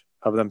image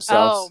of Oh,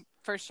 themselves?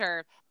 for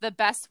sure. The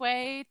best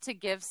way to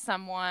give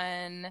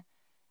someone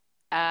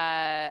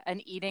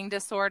an eating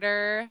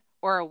disorder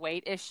or a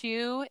weight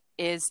issue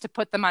is to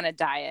put them on a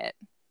diet.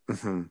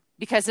 Mm-hmm.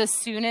 Because as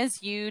soon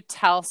as you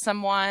tell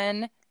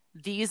someone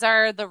these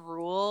are the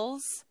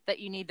rules that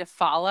you need to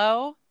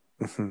follow,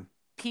 Mm-hmm.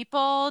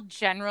 people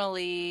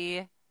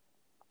generally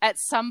at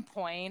some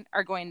point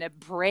are going to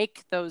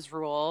break those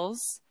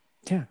rules.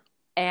 Yeah.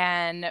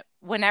 And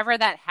whenever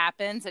that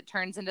happens, it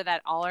turns into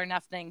that all or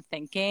nothing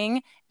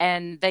thinking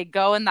and they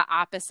go in the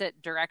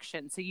opposite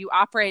direction. So you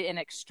operate in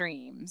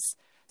extremes.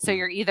 So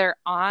you're either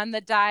on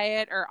the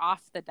diet or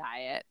off the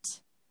diet.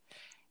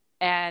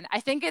 And I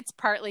think it's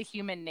partly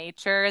human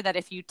nature that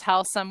if you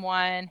tell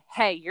someone,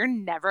 hey, you're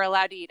never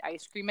allowed to eat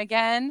ice cream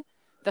again,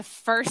 the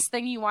first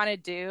thing you want to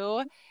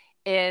do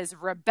is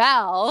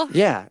rebel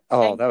Yeah.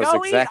 Oh, and that was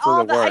go eat exactly the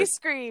all the word. ice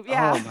cream. Oh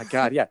Yeah. my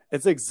God. Yeah.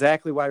 It's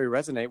exactly why we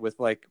resonate with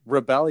like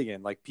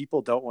rebellion. Like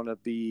people don't want to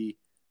be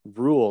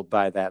ruled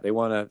by that. They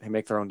want to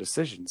make their own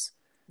decisions.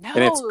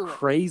 And it's No.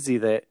 crazy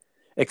that,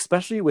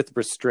 especially with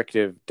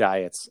restrictive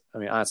diets, I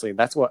mean, honestly,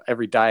 that's what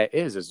every diet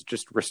is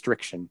just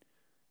restriction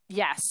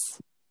Yes.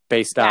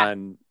 based Yeah.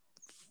 on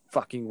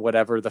fucking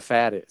whatever the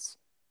fad is.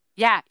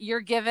 Yeah. You're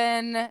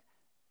given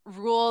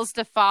rules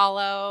to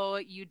follow.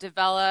 You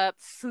develop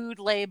food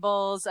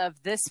labels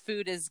of this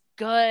food is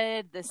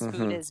good, this food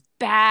Mm-hmm. is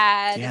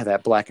bad. Yeah,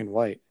 that black and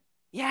white.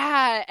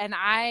 Yeah, and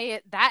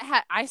I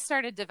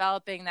started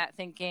developing that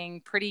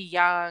thinking pretty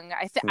young.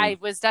 I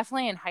was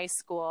definitely in high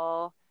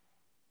school,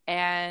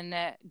 and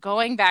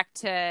going back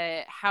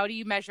to how do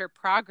you measure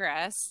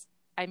progress?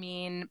 I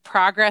mean,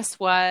 progress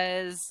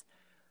was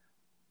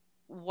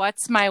what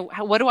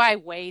do I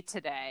weigh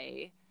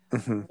today?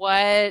 Mm-hmm.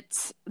 What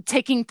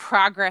taking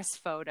progress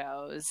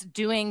photos,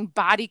 doing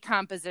body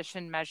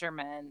composition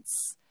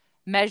measurements,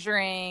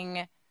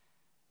 measuring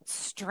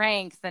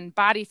strength and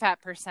body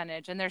fat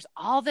percentage, and there's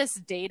all this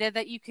data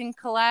that you can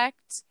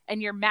collect,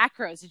 and your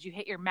macros, did you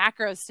hit your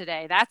macros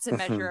today? That's a Mm-hmm.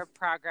 measure of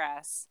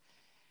progress.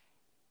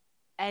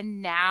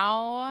 And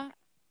now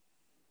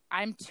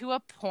I'm to a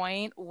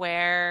point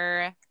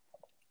where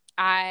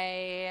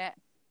I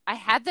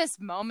had this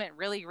moment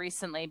really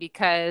recently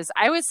because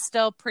I was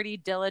still pretty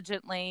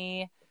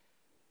diligently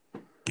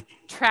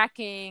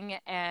tracking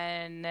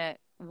and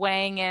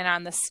weighing in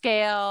on the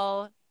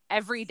scale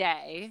every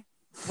day,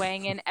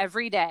 weighing in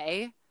every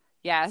day.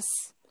 Yes.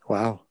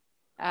 Wow.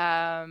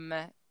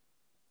 And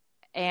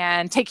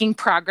taking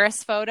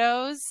progress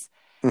photos.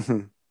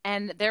 Mm-hmm.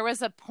 And there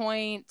was a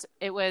point,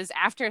 it was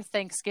after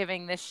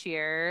Thanksgiving this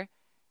year.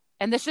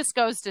 And this just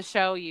goes to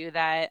show you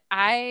that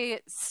I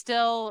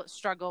still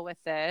struggle with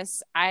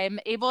this. I'm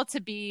able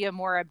to be a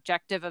more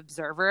objective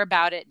observer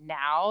about it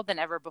now than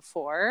ever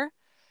before.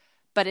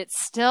 But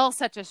it's still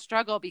such a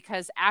struggle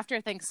because after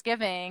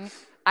Thanksgiving,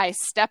 I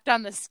stepped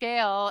on the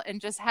scale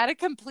and just had a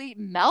complete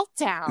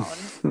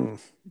meltdown.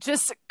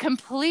 Just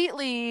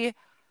completely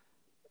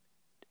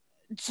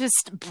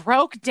just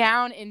broke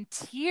down in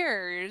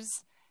tears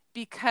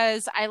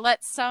because I let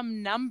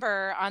some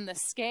number on the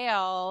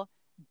scale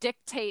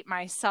dictate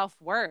my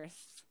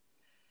self-worth.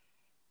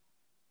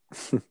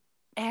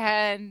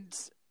 And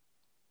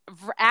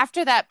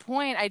after that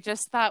point, I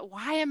just thought,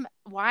 why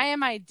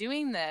am I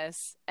doing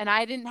this? And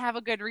I didn't have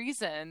a good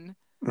reason.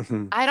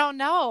 Mm-hmm. I don't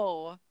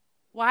know.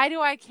 Why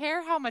do I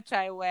care how much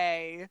I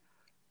weigh?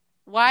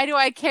 Why do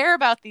I care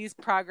about these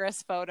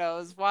progress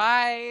photos?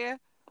 Why?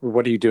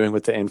 What are you doing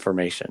with the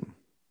information?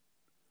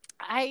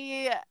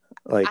 I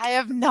Like,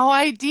 have no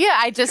idea.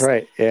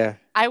 right, yeah.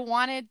 I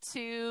wanted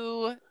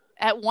to,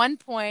 at one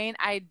point,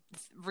 I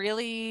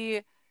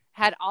really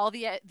had all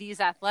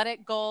these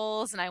athletic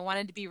goals and I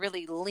wanted to be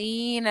really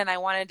lean and I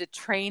wanted to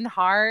train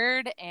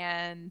hard,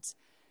 and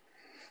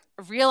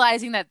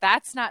realizing that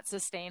that's not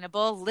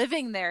sustainable.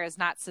 Living there is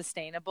not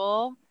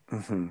sustainable.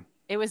 Mm-hmm.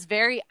 It was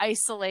very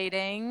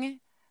isolating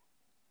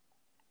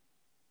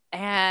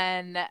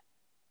and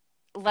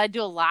led to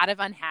a lot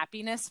of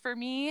unhappiness for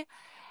me.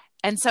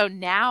 And so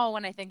now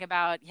when I think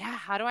about,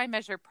 how do I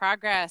measure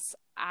progress?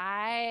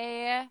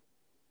 I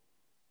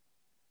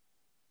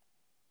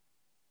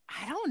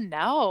don't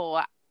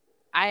know.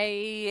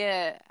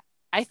 I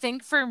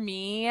think for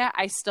me,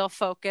 I still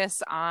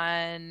focus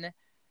on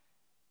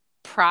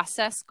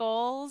process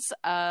goals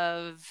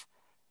of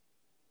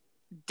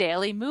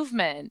daily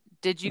movement.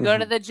 Did you go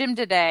to the gym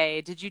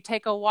today? Did you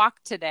take a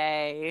walk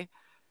today?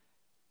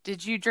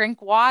 Did you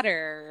drink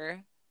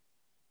water?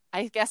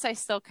 I guess I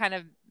still kind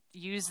of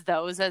use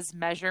those as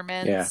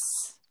measurements.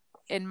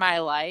 Yeah. in my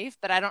life,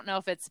 but I don't know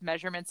if it's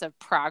measurements of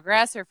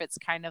progress or if it's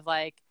kind of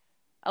like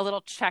a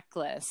little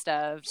checklist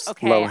of,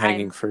 okay,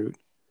 Low-hanging fruit.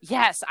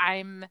 Yes,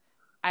 I'm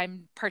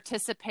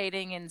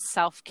participating in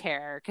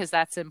self-care because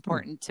that's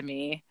important to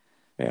me.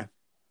 Yeah.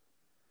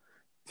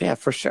 Yeah,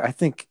 for sure. I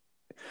think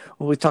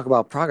when we talk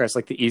about progress,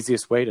 like the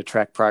easiest way to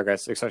track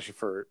progress, especially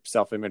for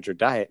self-image or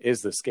diet,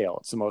 is the scale.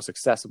 It's the most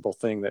accessible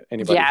thing that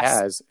anybody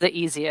has. The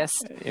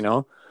easiest.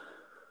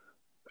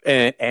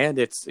 And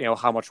it's,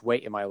 how much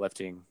weight am I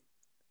lifting?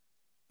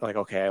 Like,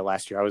 okay,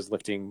 last year I was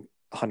lifting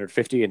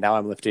 150 and now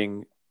I'm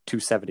lifting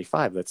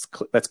 275.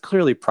 That's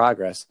clearly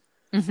progress.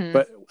 Mm-hmm.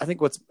 But I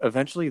think what's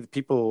eventually the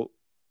people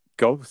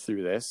go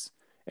through this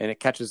and it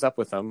catches up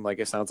with them. Like,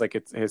 it sounds like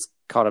it has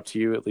caught up to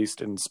you, at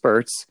least in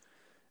spurts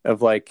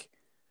of like,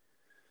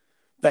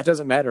 that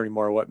doesn't matter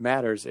anymore. What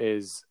matters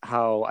is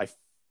how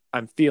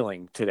I'm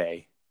feeling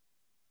today.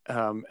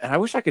 And I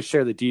wish I could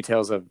share the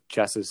details of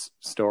Jess's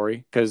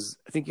story, because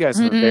I think you guys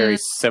have very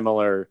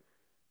similar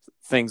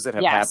things that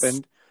have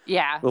happened.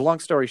 Yeah. The long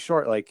story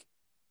short, like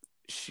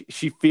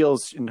she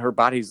feels in her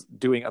body's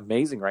doing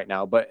amazing right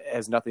now, but it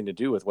has nothing to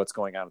do with what's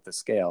going on with the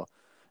scale.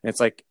 And it's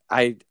like,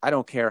 I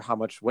don't care how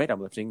much weight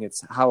I'm lifting.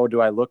 It's how do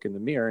I look in the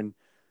mirror and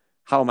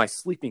how am I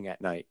sleeping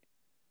at night?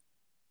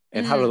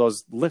 And how do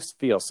those lifts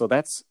feel? So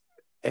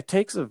it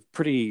takes a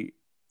pretty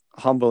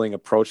humbling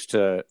approach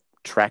to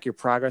track your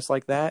progress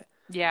like that.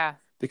 Yeah.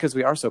 Because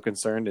we are so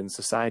concerned, and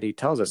society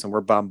tells us, and we're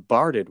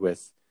bombarded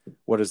with,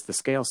 what does the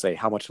scale say?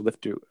 How much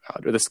lift or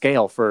the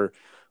scale for,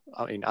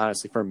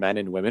 honestly, for men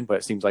and women, but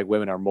it seems like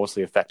women are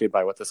mostly affected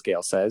by what the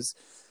scale says.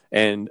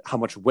 And how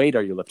much weight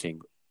are you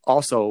lifting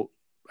also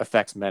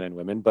affects men and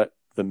women, but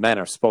the men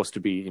are supposed to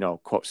be,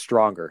 quote,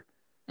 stronger.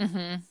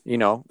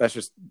 Mm-hmm. That's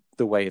just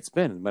the way it's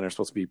been. Men are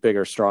supposed to be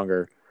bigger,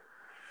 stronger.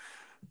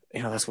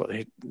 That's what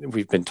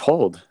we've been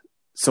told.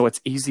 So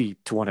it's easy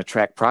to want to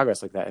track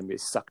progress like that and be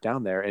sucked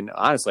down there. And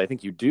honestly, I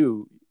think you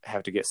do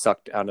have to get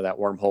sucked onto that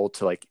wormhole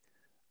to like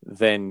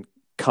then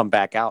come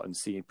back out and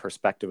see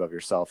perspective of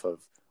yourself of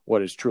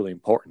what is truly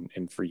important.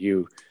 And for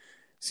you,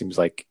 it seems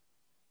like,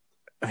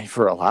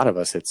 for a lot of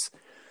us, it's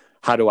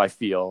how do I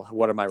feel?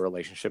 What are my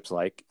relationships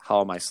like?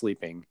 How am I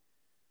sleeping?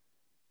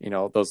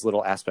 Those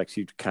little aspects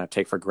you kind of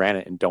take for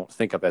granted and don't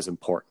think of as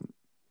important.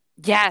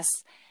 Yes.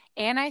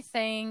 And I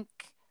think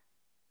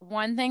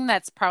one thing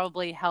that's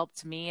probably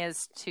helped me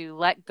is to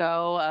let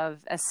go of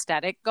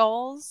aesthetic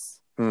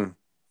goals.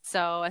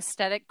 So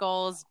aesthetic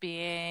goals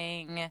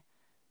being,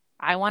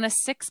 I want a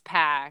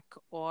 6-pack,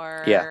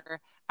 or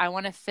I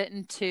want to fit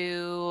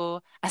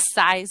into a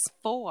size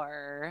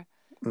 4.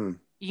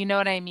 You know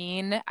what I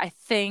mean? I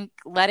think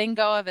letting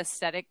go of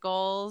aesthetic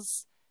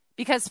goals,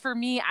 because for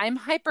me, I'm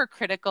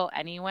hypercritical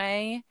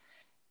anyway.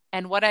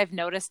 And what I've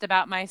noticed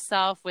about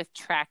myself with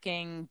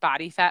tracking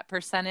body fat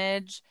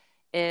percentage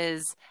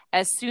is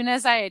as soon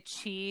as I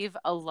achieve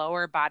a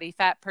lower body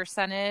fat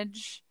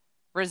percentage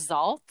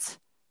result,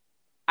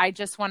 I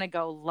just want to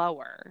go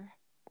lower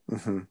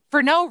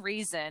for no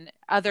reason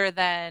other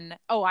than,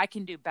 I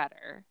can do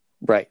better.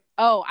 Right.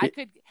 I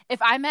could,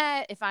 if I'm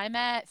at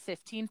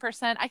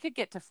 15%, I could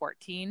get to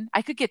 14.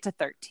 I could get to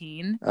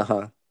 13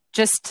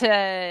 just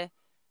to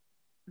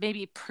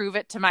maybe prove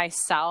it to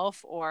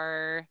myself,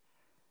 or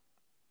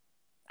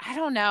I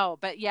don't know.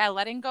 But yeah,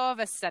 letting go of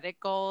aesthetic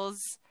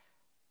goals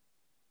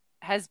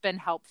has been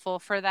helpful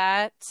for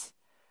that.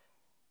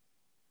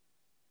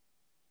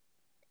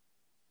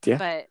 Yeah.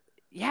 But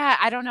yeah,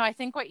 I don't know. I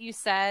think what you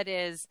said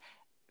is,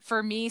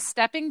 for me,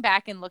 stepping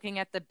back and looking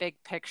at the big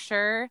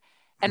picture.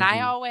 And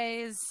I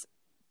always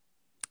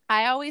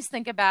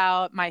think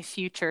about my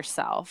future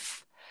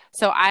self.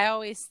 So I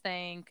always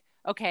think,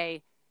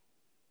 okay,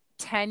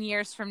 10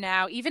 years from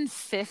now, even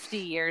 50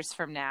 years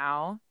from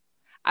now,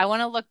 I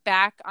want to look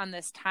back on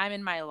this time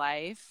in my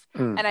life.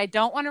 And I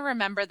don't want to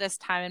remember this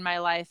time in my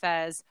life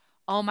as,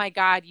 oh my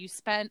God, you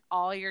spent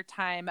all your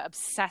time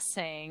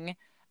obsessing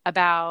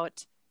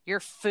about your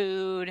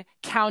food,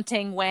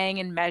 counting, weighing,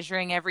 and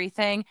measuring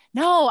everything.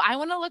 No, I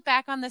want to look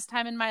back on this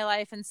time in my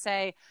life and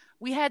say,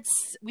 we had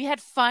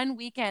fun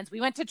weekends.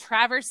 We went to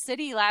Traverse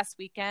City last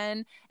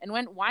weekend and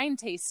went wine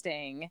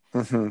tasting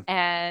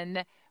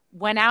and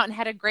went out and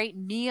had a great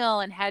meal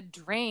and had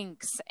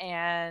drinks,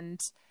 and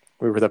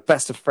we were the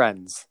best of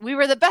friends.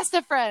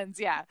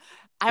 Yeah.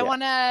 I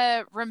want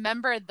to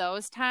remember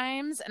those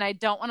times, and I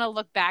don't want to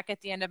look back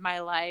at the end of my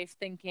life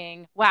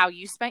thinking, wow,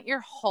 you spent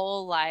your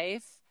whole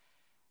life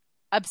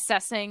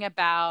obsessing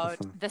about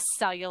the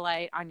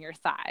cellulite on your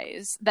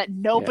thighs that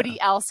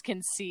nobody else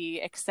can see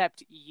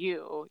except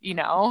you,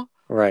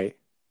 Right.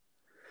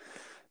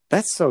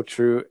 That's so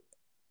true.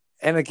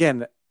 And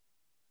again,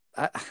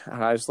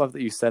 I just love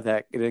that you said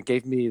that. It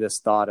gave me this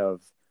thought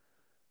of,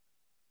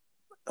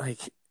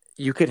 like,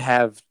 you could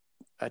have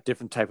a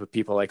different type of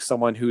people, like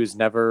someone who's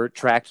never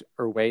tracked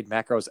or weighed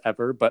macros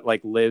ever, but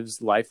like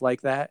lives life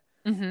like that.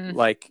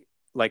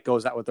 Like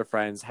goes out with their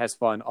friends, has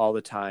fun all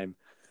the time.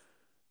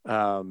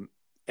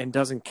 And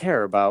doesn't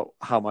care about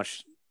how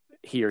much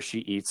he or she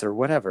eats or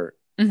whatever.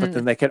 But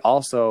then they could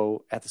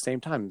also, at the same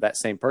time, that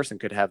same person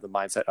could have the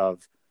mindset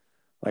of,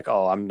 Like,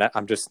 oh,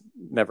 I'm just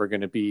never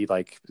going to be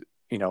like,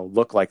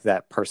 look like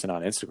that person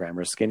on Instagram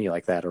or skinny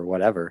like that or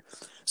whatever.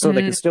 So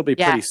they can still be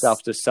pretty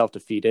Yes.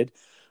 self-defeated.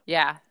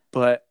 Yeah.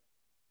 But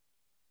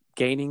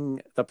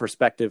gaining the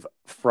perspective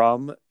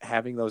from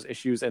having those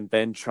issues and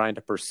then trying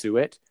to pursue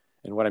it.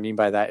 And what I mean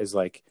by that is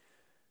like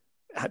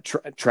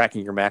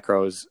tracking your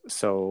macros.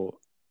 So,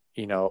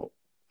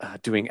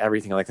 doing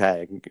everything like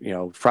that,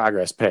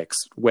 progress pics,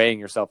 weighing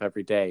yourself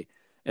every day,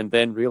 and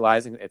then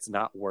realizing it's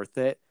not worth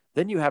it.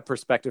 Then you have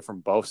perspective from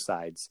both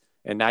sides.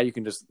 And now you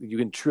can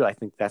truly, I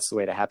think that's the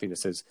way to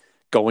happiness, is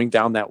going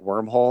down that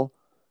wormhole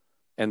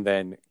and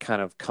then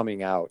kind of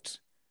coming out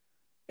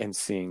and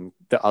seeing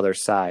the other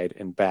side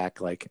and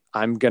back. Like,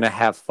 I'm going to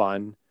have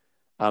fun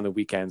on the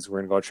weekends. We're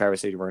going to go to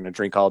Traverse City. We're going to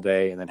drink all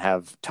day and then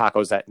have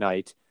tacos at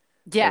night.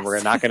 Yes. And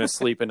we're not going to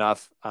sleep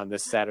enough on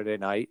this Saturday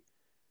night.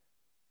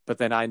 But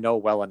then I know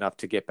well enough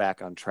to get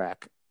back on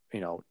track,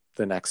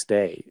 the next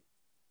day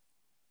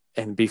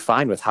and be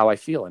fine with how I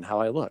feel and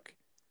how I look.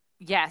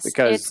 Yes.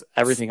 Because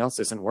everything else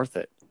isn't worth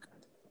it.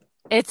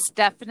 It's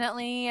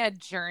definitely a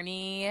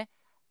journey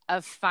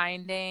of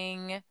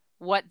finding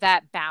what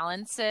that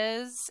balance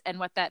is and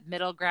what that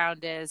middle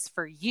ground is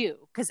for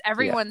you, because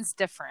everyone's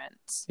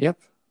different. Yep.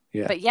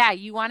 Yeah. But yeah,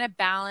 you want to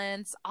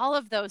balance all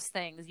of those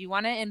things. You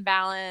want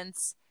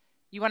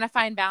to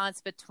find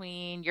balance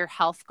between your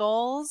health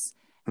goals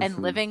and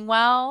living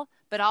well,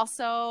 but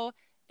also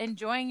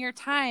enjoying your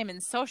time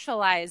and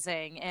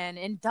socializing and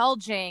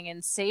indulging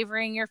and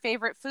savoring your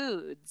favorite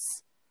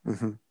foods.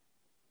 Mm-hmm.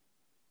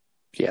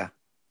 Yeah,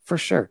 for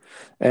sure.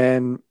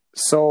 And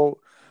so,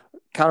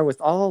 Connor, with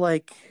all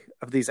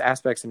of these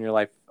aspects in your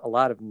life, a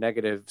lot of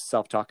negative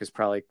self-talk has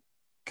probably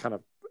kind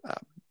of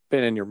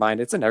been in your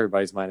mind. It's in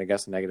everybody's mind, I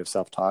guess, negative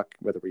self-talk,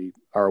 whether we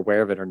are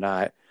aware of it or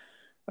not.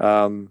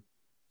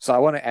 So I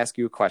want to ask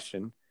you a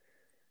question.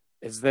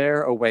 Is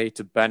there a way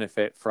to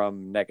benefit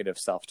from negative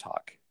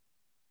self-talk?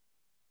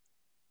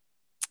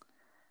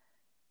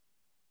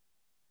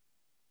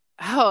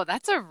 Oh,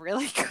 that's a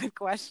really good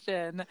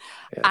question.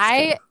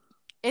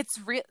 It's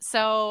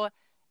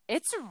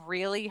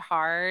really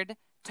hard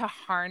to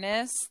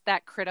harness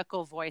that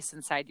critical voice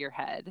inside your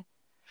head.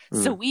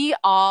 So we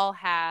all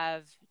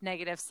have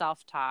negative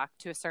self-talk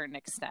to a certain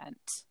extent.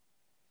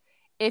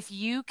 If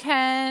you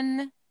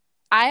can,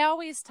 I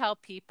always tell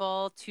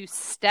people to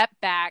step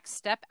back,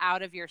 step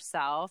out of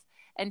yourself,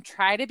 and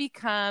try to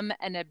become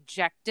an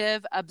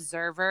objective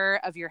observer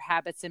of your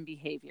habits and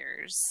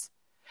behaviors.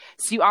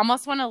 So you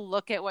almost want to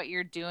look at what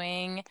you're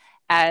doing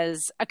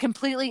as a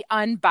completely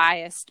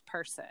unbiased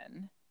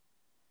person,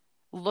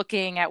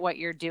 looking at what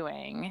you're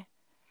doing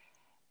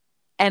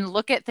and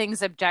look at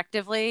things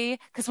objectively.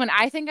 Because when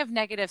I think of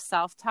negative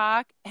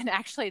self-talk, and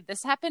actually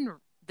this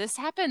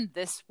happened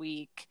this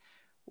week,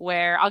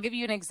 where I'll give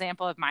you an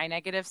example of my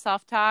negative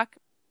self-talk.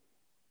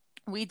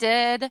 We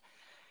did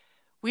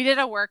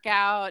a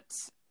workout.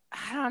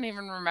 I don't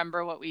even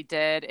remember what we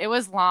did. It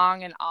was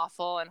long and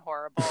awful and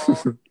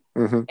horrible.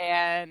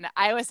 And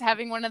I was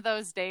having one of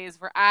those days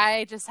where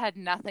I just had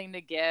nothing to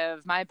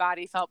give. My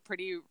body felt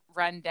pretty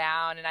run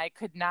down and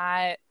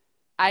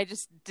I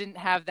just didn't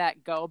have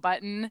that go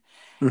button.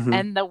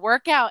 And the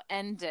workout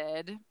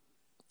ended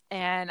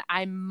and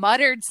I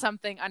muttered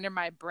something under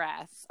my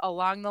breath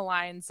along the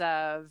lines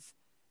of,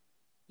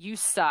 "You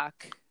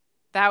suck.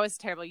 That was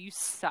terrible. You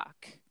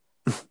suck."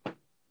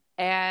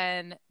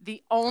 And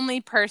the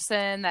only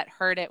person that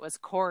heard it was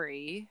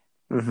Corey.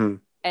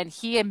 And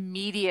he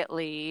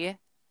immediately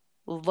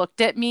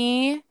looked at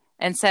me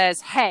and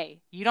says,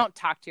 "Hey, you don't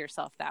talk to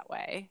yourself that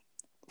way."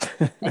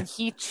 And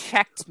he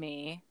checked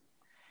me.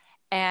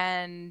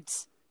 And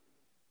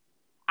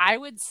I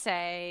would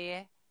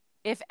say,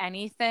 if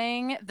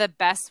anything, the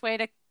best way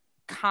to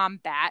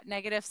combat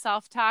negative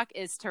self-talk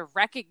is to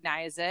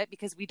recognize it,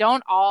 because we're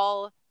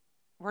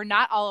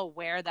not all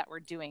aware that we're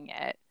doing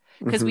it,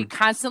 because we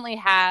constantly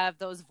have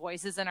those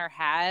voices in our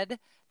head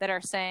that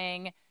are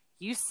saying,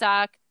 "You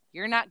suck.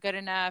 You're not good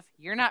enough.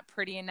 You're not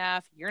pretty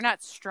enough. You're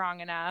not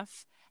strong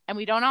enough." And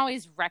we don't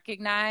always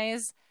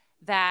recognize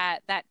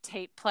that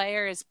tape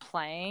player is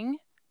playing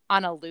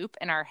on a loop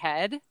in our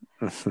head.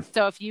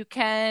 So if you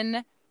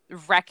can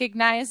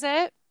recognize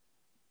it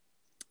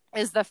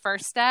is the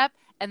first step,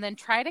 and then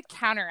try to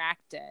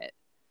counteract it.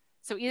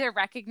 So either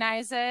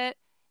recognize it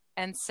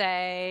and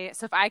say,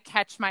 so if I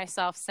catch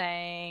myself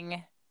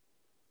saying,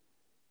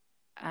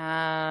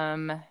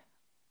 "Wow,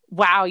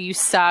 you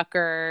suck,"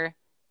 or,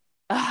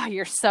 "Oh,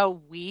 you're so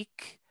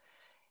weak."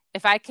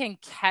 If I can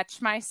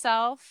catch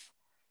myself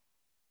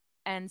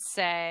and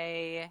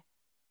say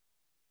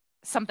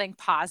something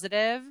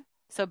positive,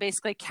 so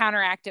basically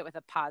counteract it with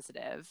a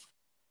positive.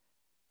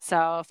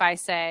 So if I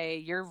say,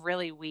 "You're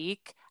really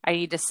weak," I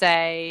need to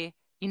say,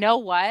 "You know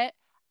what?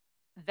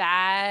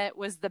 That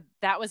was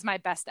my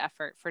best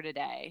effort for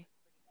today."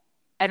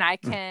 And I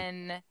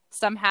can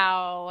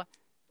somehow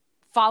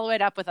follow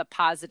it up with a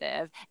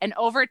positive. And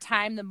over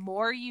time, the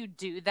more you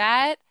do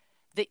that,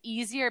 the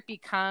easier it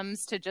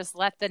becomes to just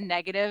let the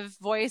negative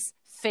voice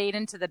fade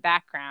into the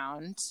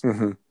background.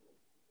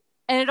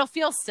 And it'll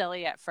feel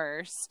silly at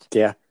first.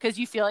 Yeah. Because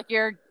you feel like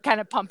you're kind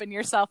of pumping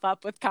yourself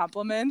up with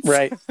compliments.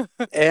 Right.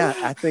 Yeah.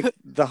 I think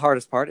the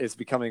hardest part is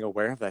becoming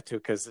aware of that too.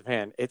 Because,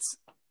 man, it's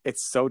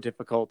so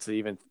difficult to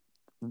even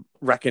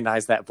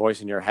recognize that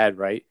voice in your head,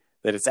 right?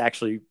 That it's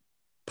actually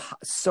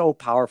so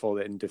powerful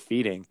and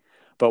defeating.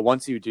 But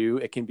once you do,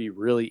 it can be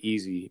really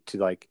easy to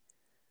like,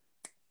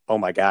 oh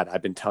my God,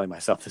 I've been telling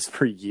myself this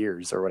for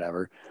years or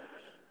whatever.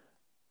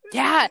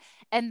 Yeah.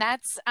 And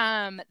that's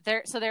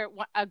there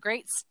a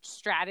great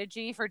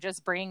strategy for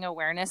just bringing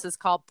awareness is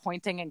called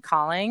pointing and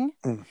calling.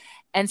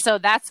 And so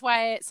that's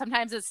why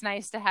sometimes it's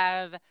nice to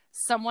have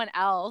someone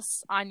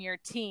else on your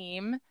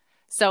team.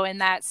 So in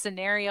that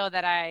scenario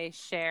that I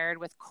shared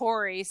with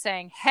Corey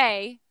saying,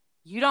 hey,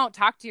 you don't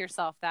talk to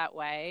yourself that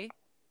way,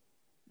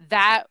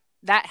 that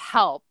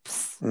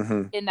helps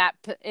in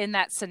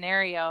that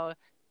scenario,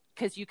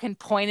 because you can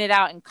point it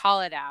out and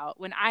call it out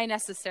when I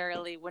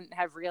necessarily wouldn't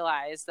have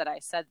realized that I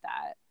said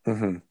that.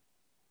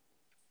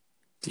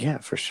 Yeah,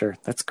 for sure.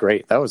 That's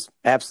great. That was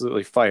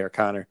absolutely fire,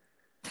 Connor.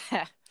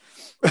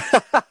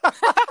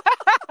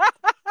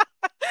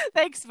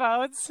 Thanks,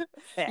 Bones.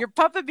 You're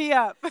pumping me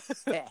up.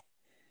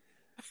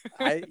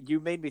 You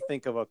made me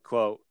think of a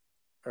quote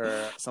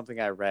or something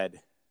I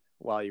read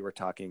while you were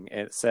talking.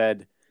 And it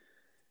said,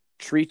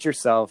 treat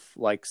yourself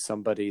like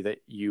somebody that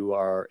you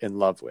are in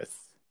love with.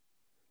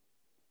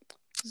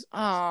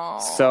 Oh.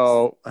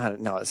 So I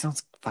don't know. It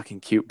sounds fucking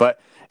cute, but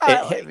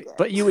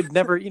but you would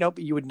never, but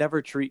you would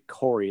never treat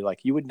Corey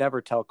like you would never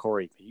tell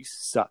Corey you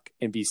suck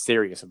and be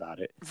serious about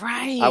it.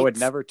 Right. I would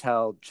never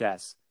tell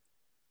Jess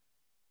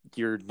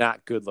you're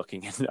not good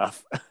looking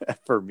enough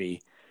for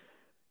me.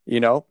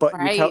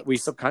 But we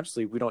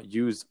subconsciously, we don't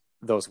use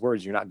those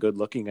words. You're not good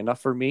looking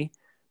enough for me.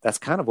 That's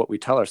kind of what we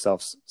tell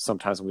ourselves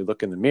sometimes when we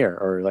look in the mirror,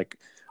 or like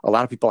a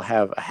lot of people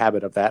have a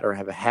habit of that or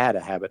have had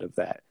a habit of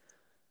that.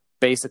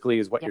 Basically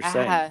is what you're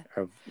saying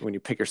when you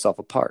pick yourself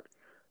apart.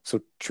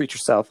 So treat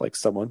yourself like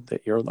someone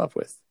that you're in love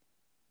with.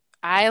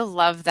 I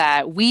love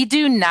that. We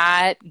do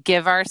not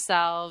give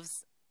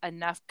ourselves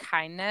enough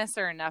kindness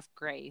or enough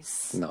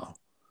grace. No.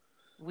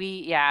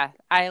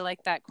 I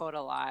like that quote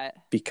a lot.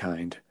 Be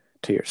kind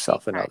to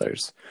yourself and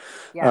others.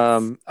 Yes.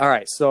 All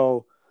right.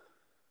 So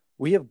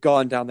we have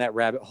gone down that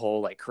rabbit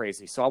hole like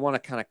crazy. So I want to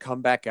kind of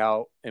come back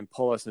out and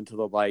pull us into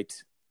the light.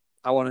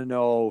 I want to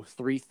know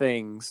 3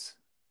 things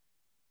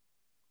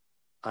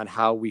on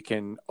how we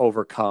can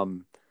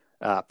overcome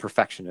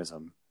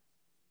perfectionism.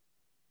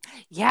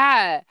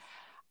 Yeah,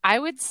 I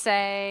would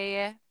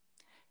say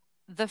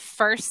the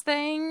first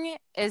thing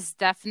is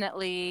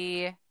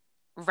definitely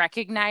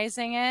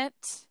recognizing it.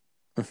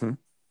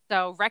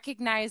 So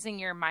recognizing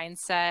your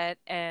mindset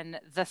and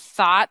the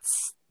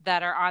thoughts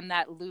that are on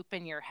that loop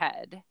in your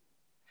head.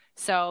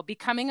 So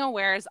becoming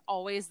aware is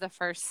always the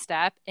first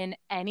step in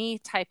any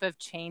type of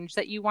change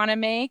that you want to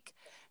make.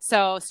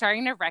 So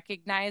starting to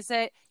recognize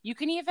it, you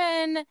can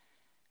even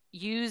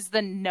use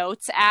the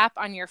notes app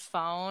on your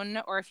phone,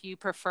 or if you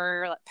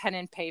prefer pen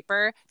and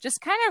paper,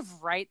 just kind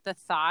of write the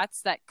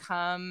thoughts that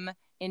come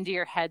into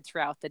your head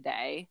throughout the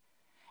day.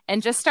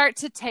 And just start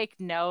to take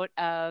note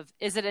of,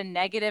 is it a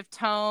negative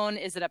tone?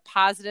 Is it a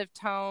positive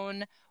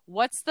tone?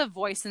 What's the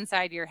voice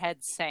inside your head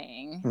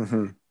saying?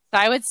 So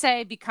I would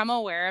say become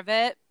aware of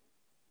it.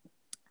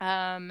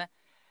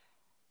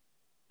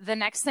 The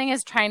next thing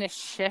is trying to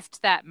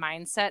shift that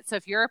mindset. So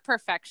if you're a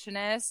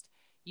perfectionist,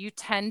 you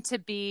tend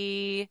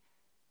to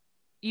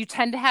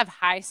have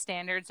high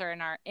standards or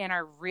and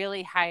are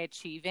really high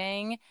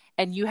achieving,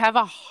 and you have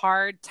a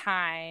hard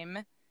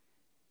time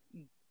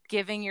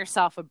giving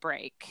yourself a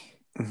break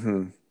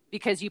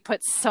because you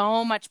put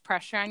so much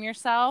pressure on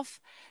yourself.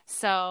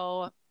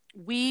 So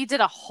we did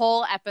a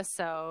whole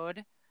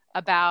episode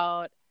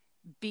about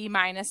B-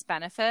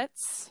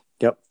 benefits.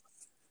 Yep.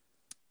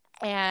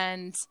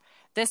 And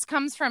this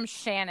comes from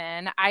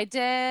Shannon. I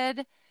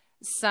did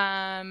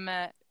some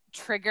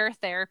trigger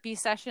therapy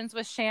sessions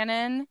with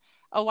Shannon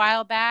a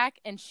while back,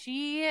 and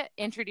she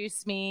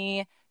introduced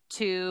me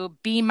to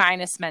B-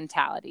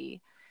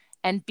 mentality.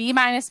 And B-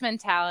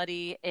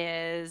 mentality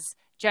is,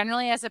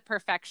 generally as a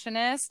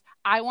perfectionist,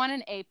 I want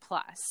an A+.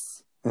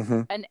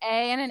 An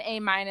A and an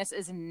A-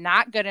 is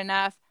not good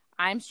enough.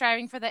 I'm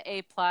striving for the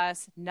A+.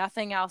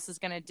 Nothing else is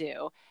going to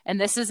do. And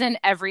this is in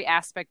every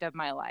aspect of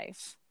my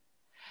life.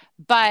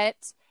 But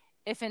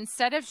if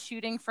instead of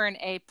shooting for an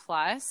A+,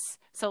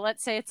 so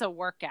let's say it's a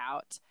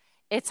workout,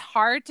 it's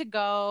hard to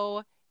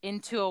go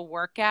into a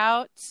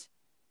workout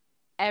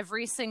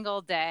every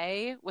single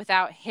day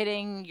without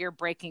hitting your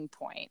breaking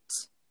point,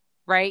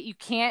 right? You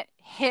can't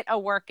hit a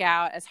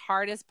workout as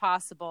hard as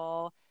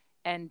possible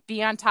and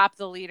be on top of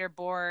the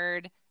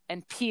leaderboard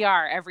and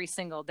PR every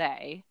single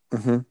day.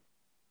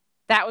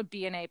 That would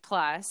be an A+.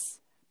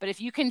 But if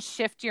you can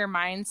shift your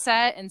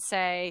mindset and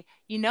say,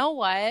 you know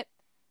what?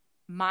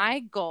 My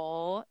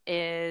goal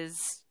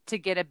is to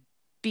get a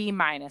B-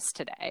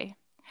 today.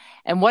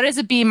 And what does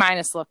a B-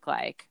 look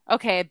like?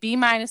 Okay, a B-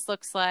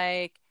 looks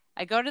like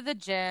I go to the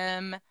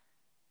gym,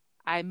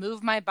 I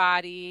move my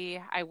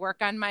body, I work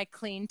on my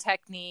clean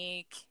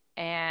technique,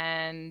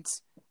 and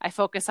I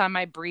focus on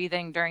my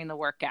breathing during the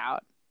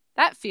workout.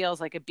 That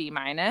feels like a B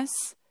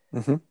minus.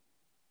 Mm-hmm.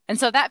 And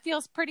so that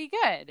feels pretty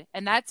good.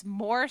 And that's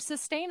more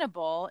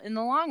sustainable in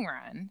the long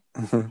run.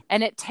 Mm-hmm.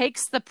 And it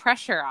takes the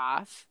pressure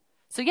off.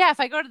 So yeah, if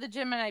I go to the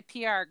gym and I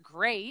PR,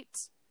 great.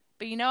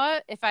 But you know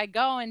what? If I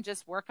go and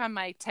just work on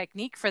my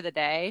technique for the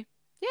day,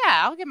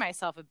 yeah, I'll give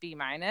myself a B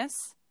minus.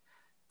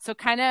 So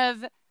kind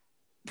of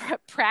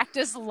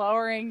practice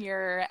lowering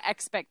your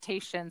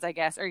expectations, I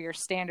guess, or your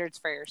standards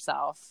for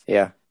yourself.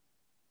 Yeah.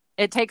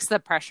 It takes the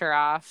pressure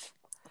off.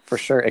 For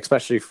sure,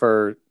 especially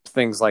for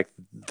things like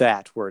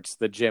that, where it's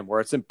the gym, where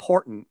it's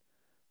important,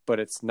 but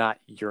it's not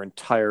your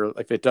entire,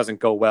 if it doesn't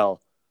go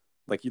well,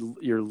 like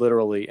your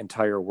literally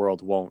entire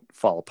world won't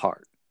fall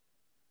apart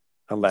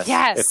unless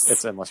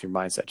unless your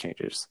mindset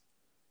changes.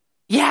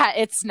 Yeah,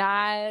 it's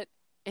not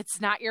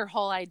your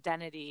whole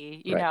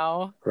identity, you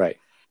know? Right.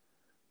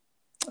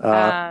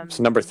 So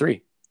number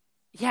 3.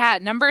 Yeah,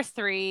 number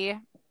 3.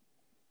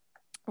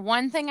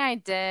 One thing I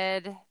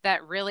did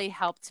that really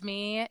helped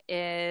me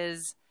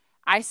is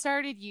I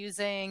started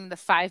using the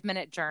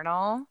 5-minute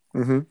journal,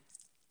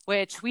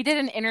 which we did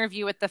an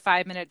interview with the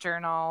 5-minute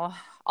journal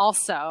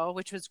also,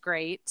 which was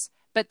great.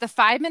 But the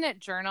 5-minute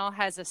journal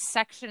has a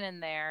section in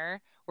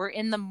there where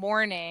in the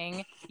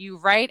morning you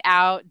write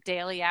out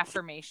daily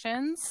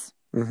affirmations.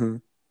 Mm-hmm.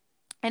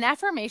 And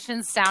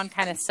affirmations sound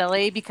kind of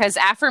silly because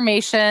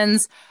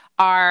affirmations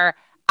are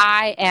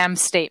I am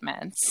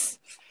statements.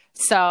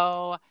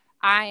 So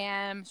I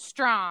am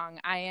strong.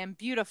 I am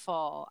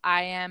beautiful.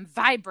 I am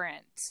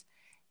vibrant.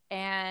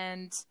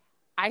 And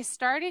I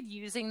started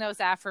using those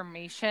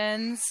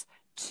affirmations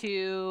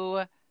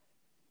to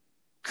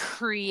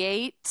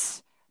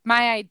create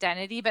my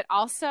identity, but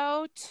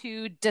also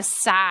to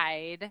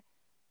decide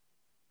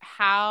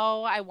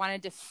how I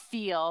wanted to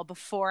feel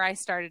before I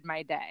started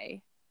my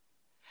day.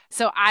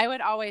 So I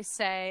would always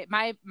say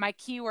my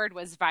keyword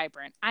was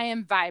vibrant. I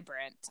am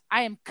vibrant.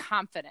 I am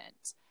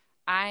confident.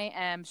 I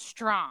am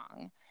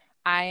strong.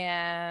 I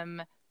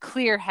am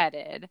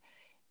clear-headed.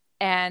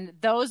 And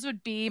those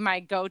would be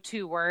my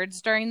go-to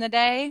words during the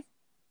day.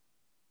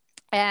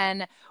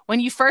 And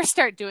when you first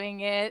start doing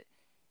it,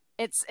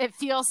 it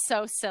feels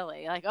so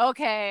silly. Like,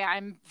 okay,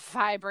 I'm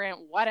vibrant,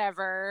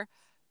 whatever.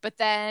 But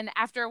then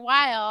after a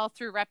while,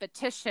 through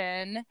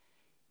repetition,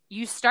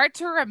 you start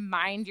to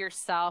remind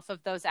yourself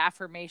of those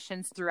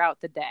affirmations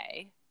throughout the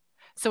day.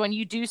 So when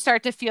you do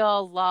start to feel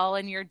a lull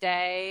in your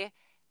day,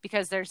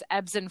 because there's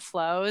ebbs and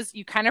flows,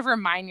 you kind of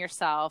remind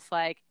yourself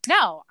like,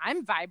 no,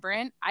 I'm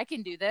vibrant. I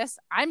can do this.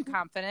 I'm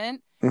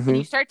confident. Mm-hmm. And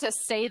you start to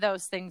say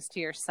those things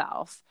to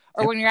yourself.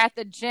 Or when you're at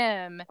the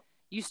gym,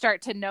 you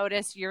start to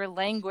notice your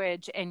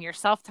language and your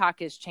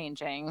self-talk is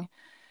changing.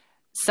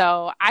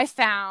 So I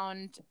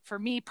found, for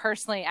me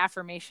personally,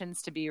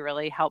 affirmations to be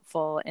really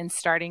helpful in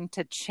starting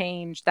to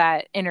change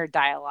that inner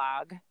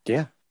dialogue.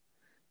 Yeah,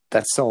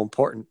 that's so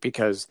important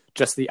because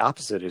just the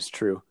opposite is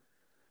true.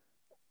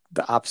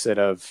 The opposite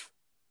of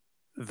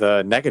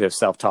the negative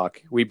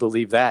self-talk, we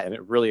believe that, and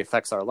it really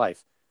affects our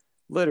life.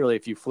 Literally,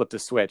 if you flip the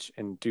switch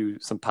and do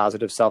some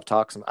positive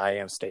self-talk, some I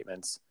am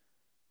statements,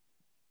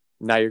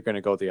 now you're going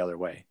to go the other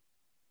way.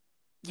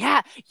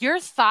 Yeah, your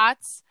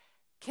thoughts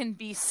can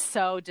be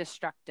so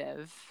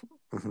destructive.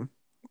 Mm-hmm.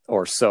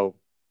 Or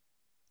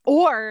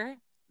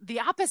the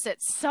opposite,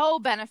 so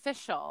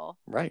beneficial.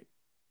 Right.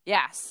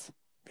 Yes.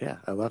 Yeah,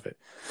 I love it.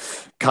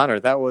 Connor,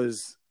 that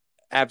was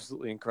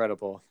absolutely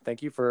incredible.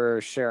 Thank you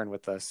for sharing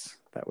with us.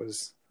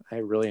 I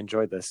really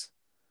enjoyed this.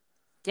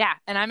 Yeah,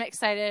 and I'm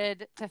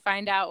excited to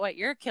find out what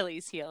your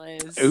Achilles heel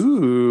is.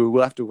 Ooh,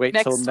 we'll have to wait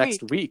till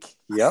next week.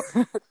 Yep.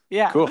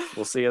 Yeah. Cool.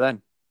 We'll see you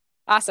then.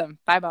 Awesome.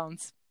 Bye,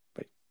 Bones.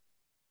 Bye.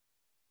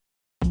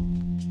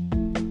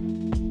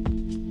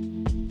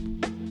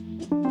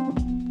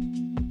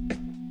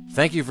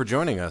 Thank you for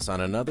joining us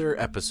on another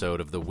episode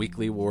of the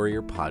Weekly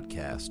Warrior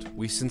podcast.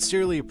 We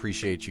sincerely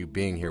appreciate you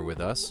being here with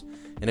us,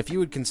 and if you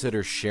would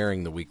consider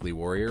sharing the Weekly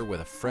Warrior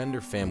with a friend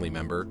or family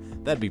member,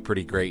 that'd be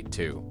pretty great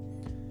too.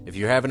 If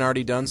you haven't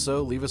already done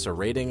so, leave us a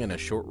rating and a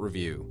short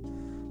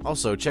review.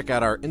 Also, check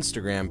out our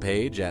Instagram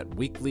page at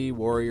Weekly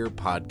Warrior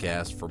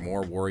Podcast for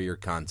more warrior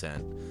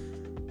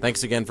content.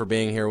 Thanks again for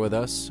being here with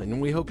us,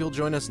 and we hope you'll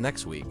join us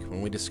next week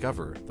when we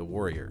discover the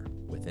warrior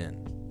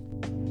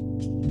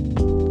within.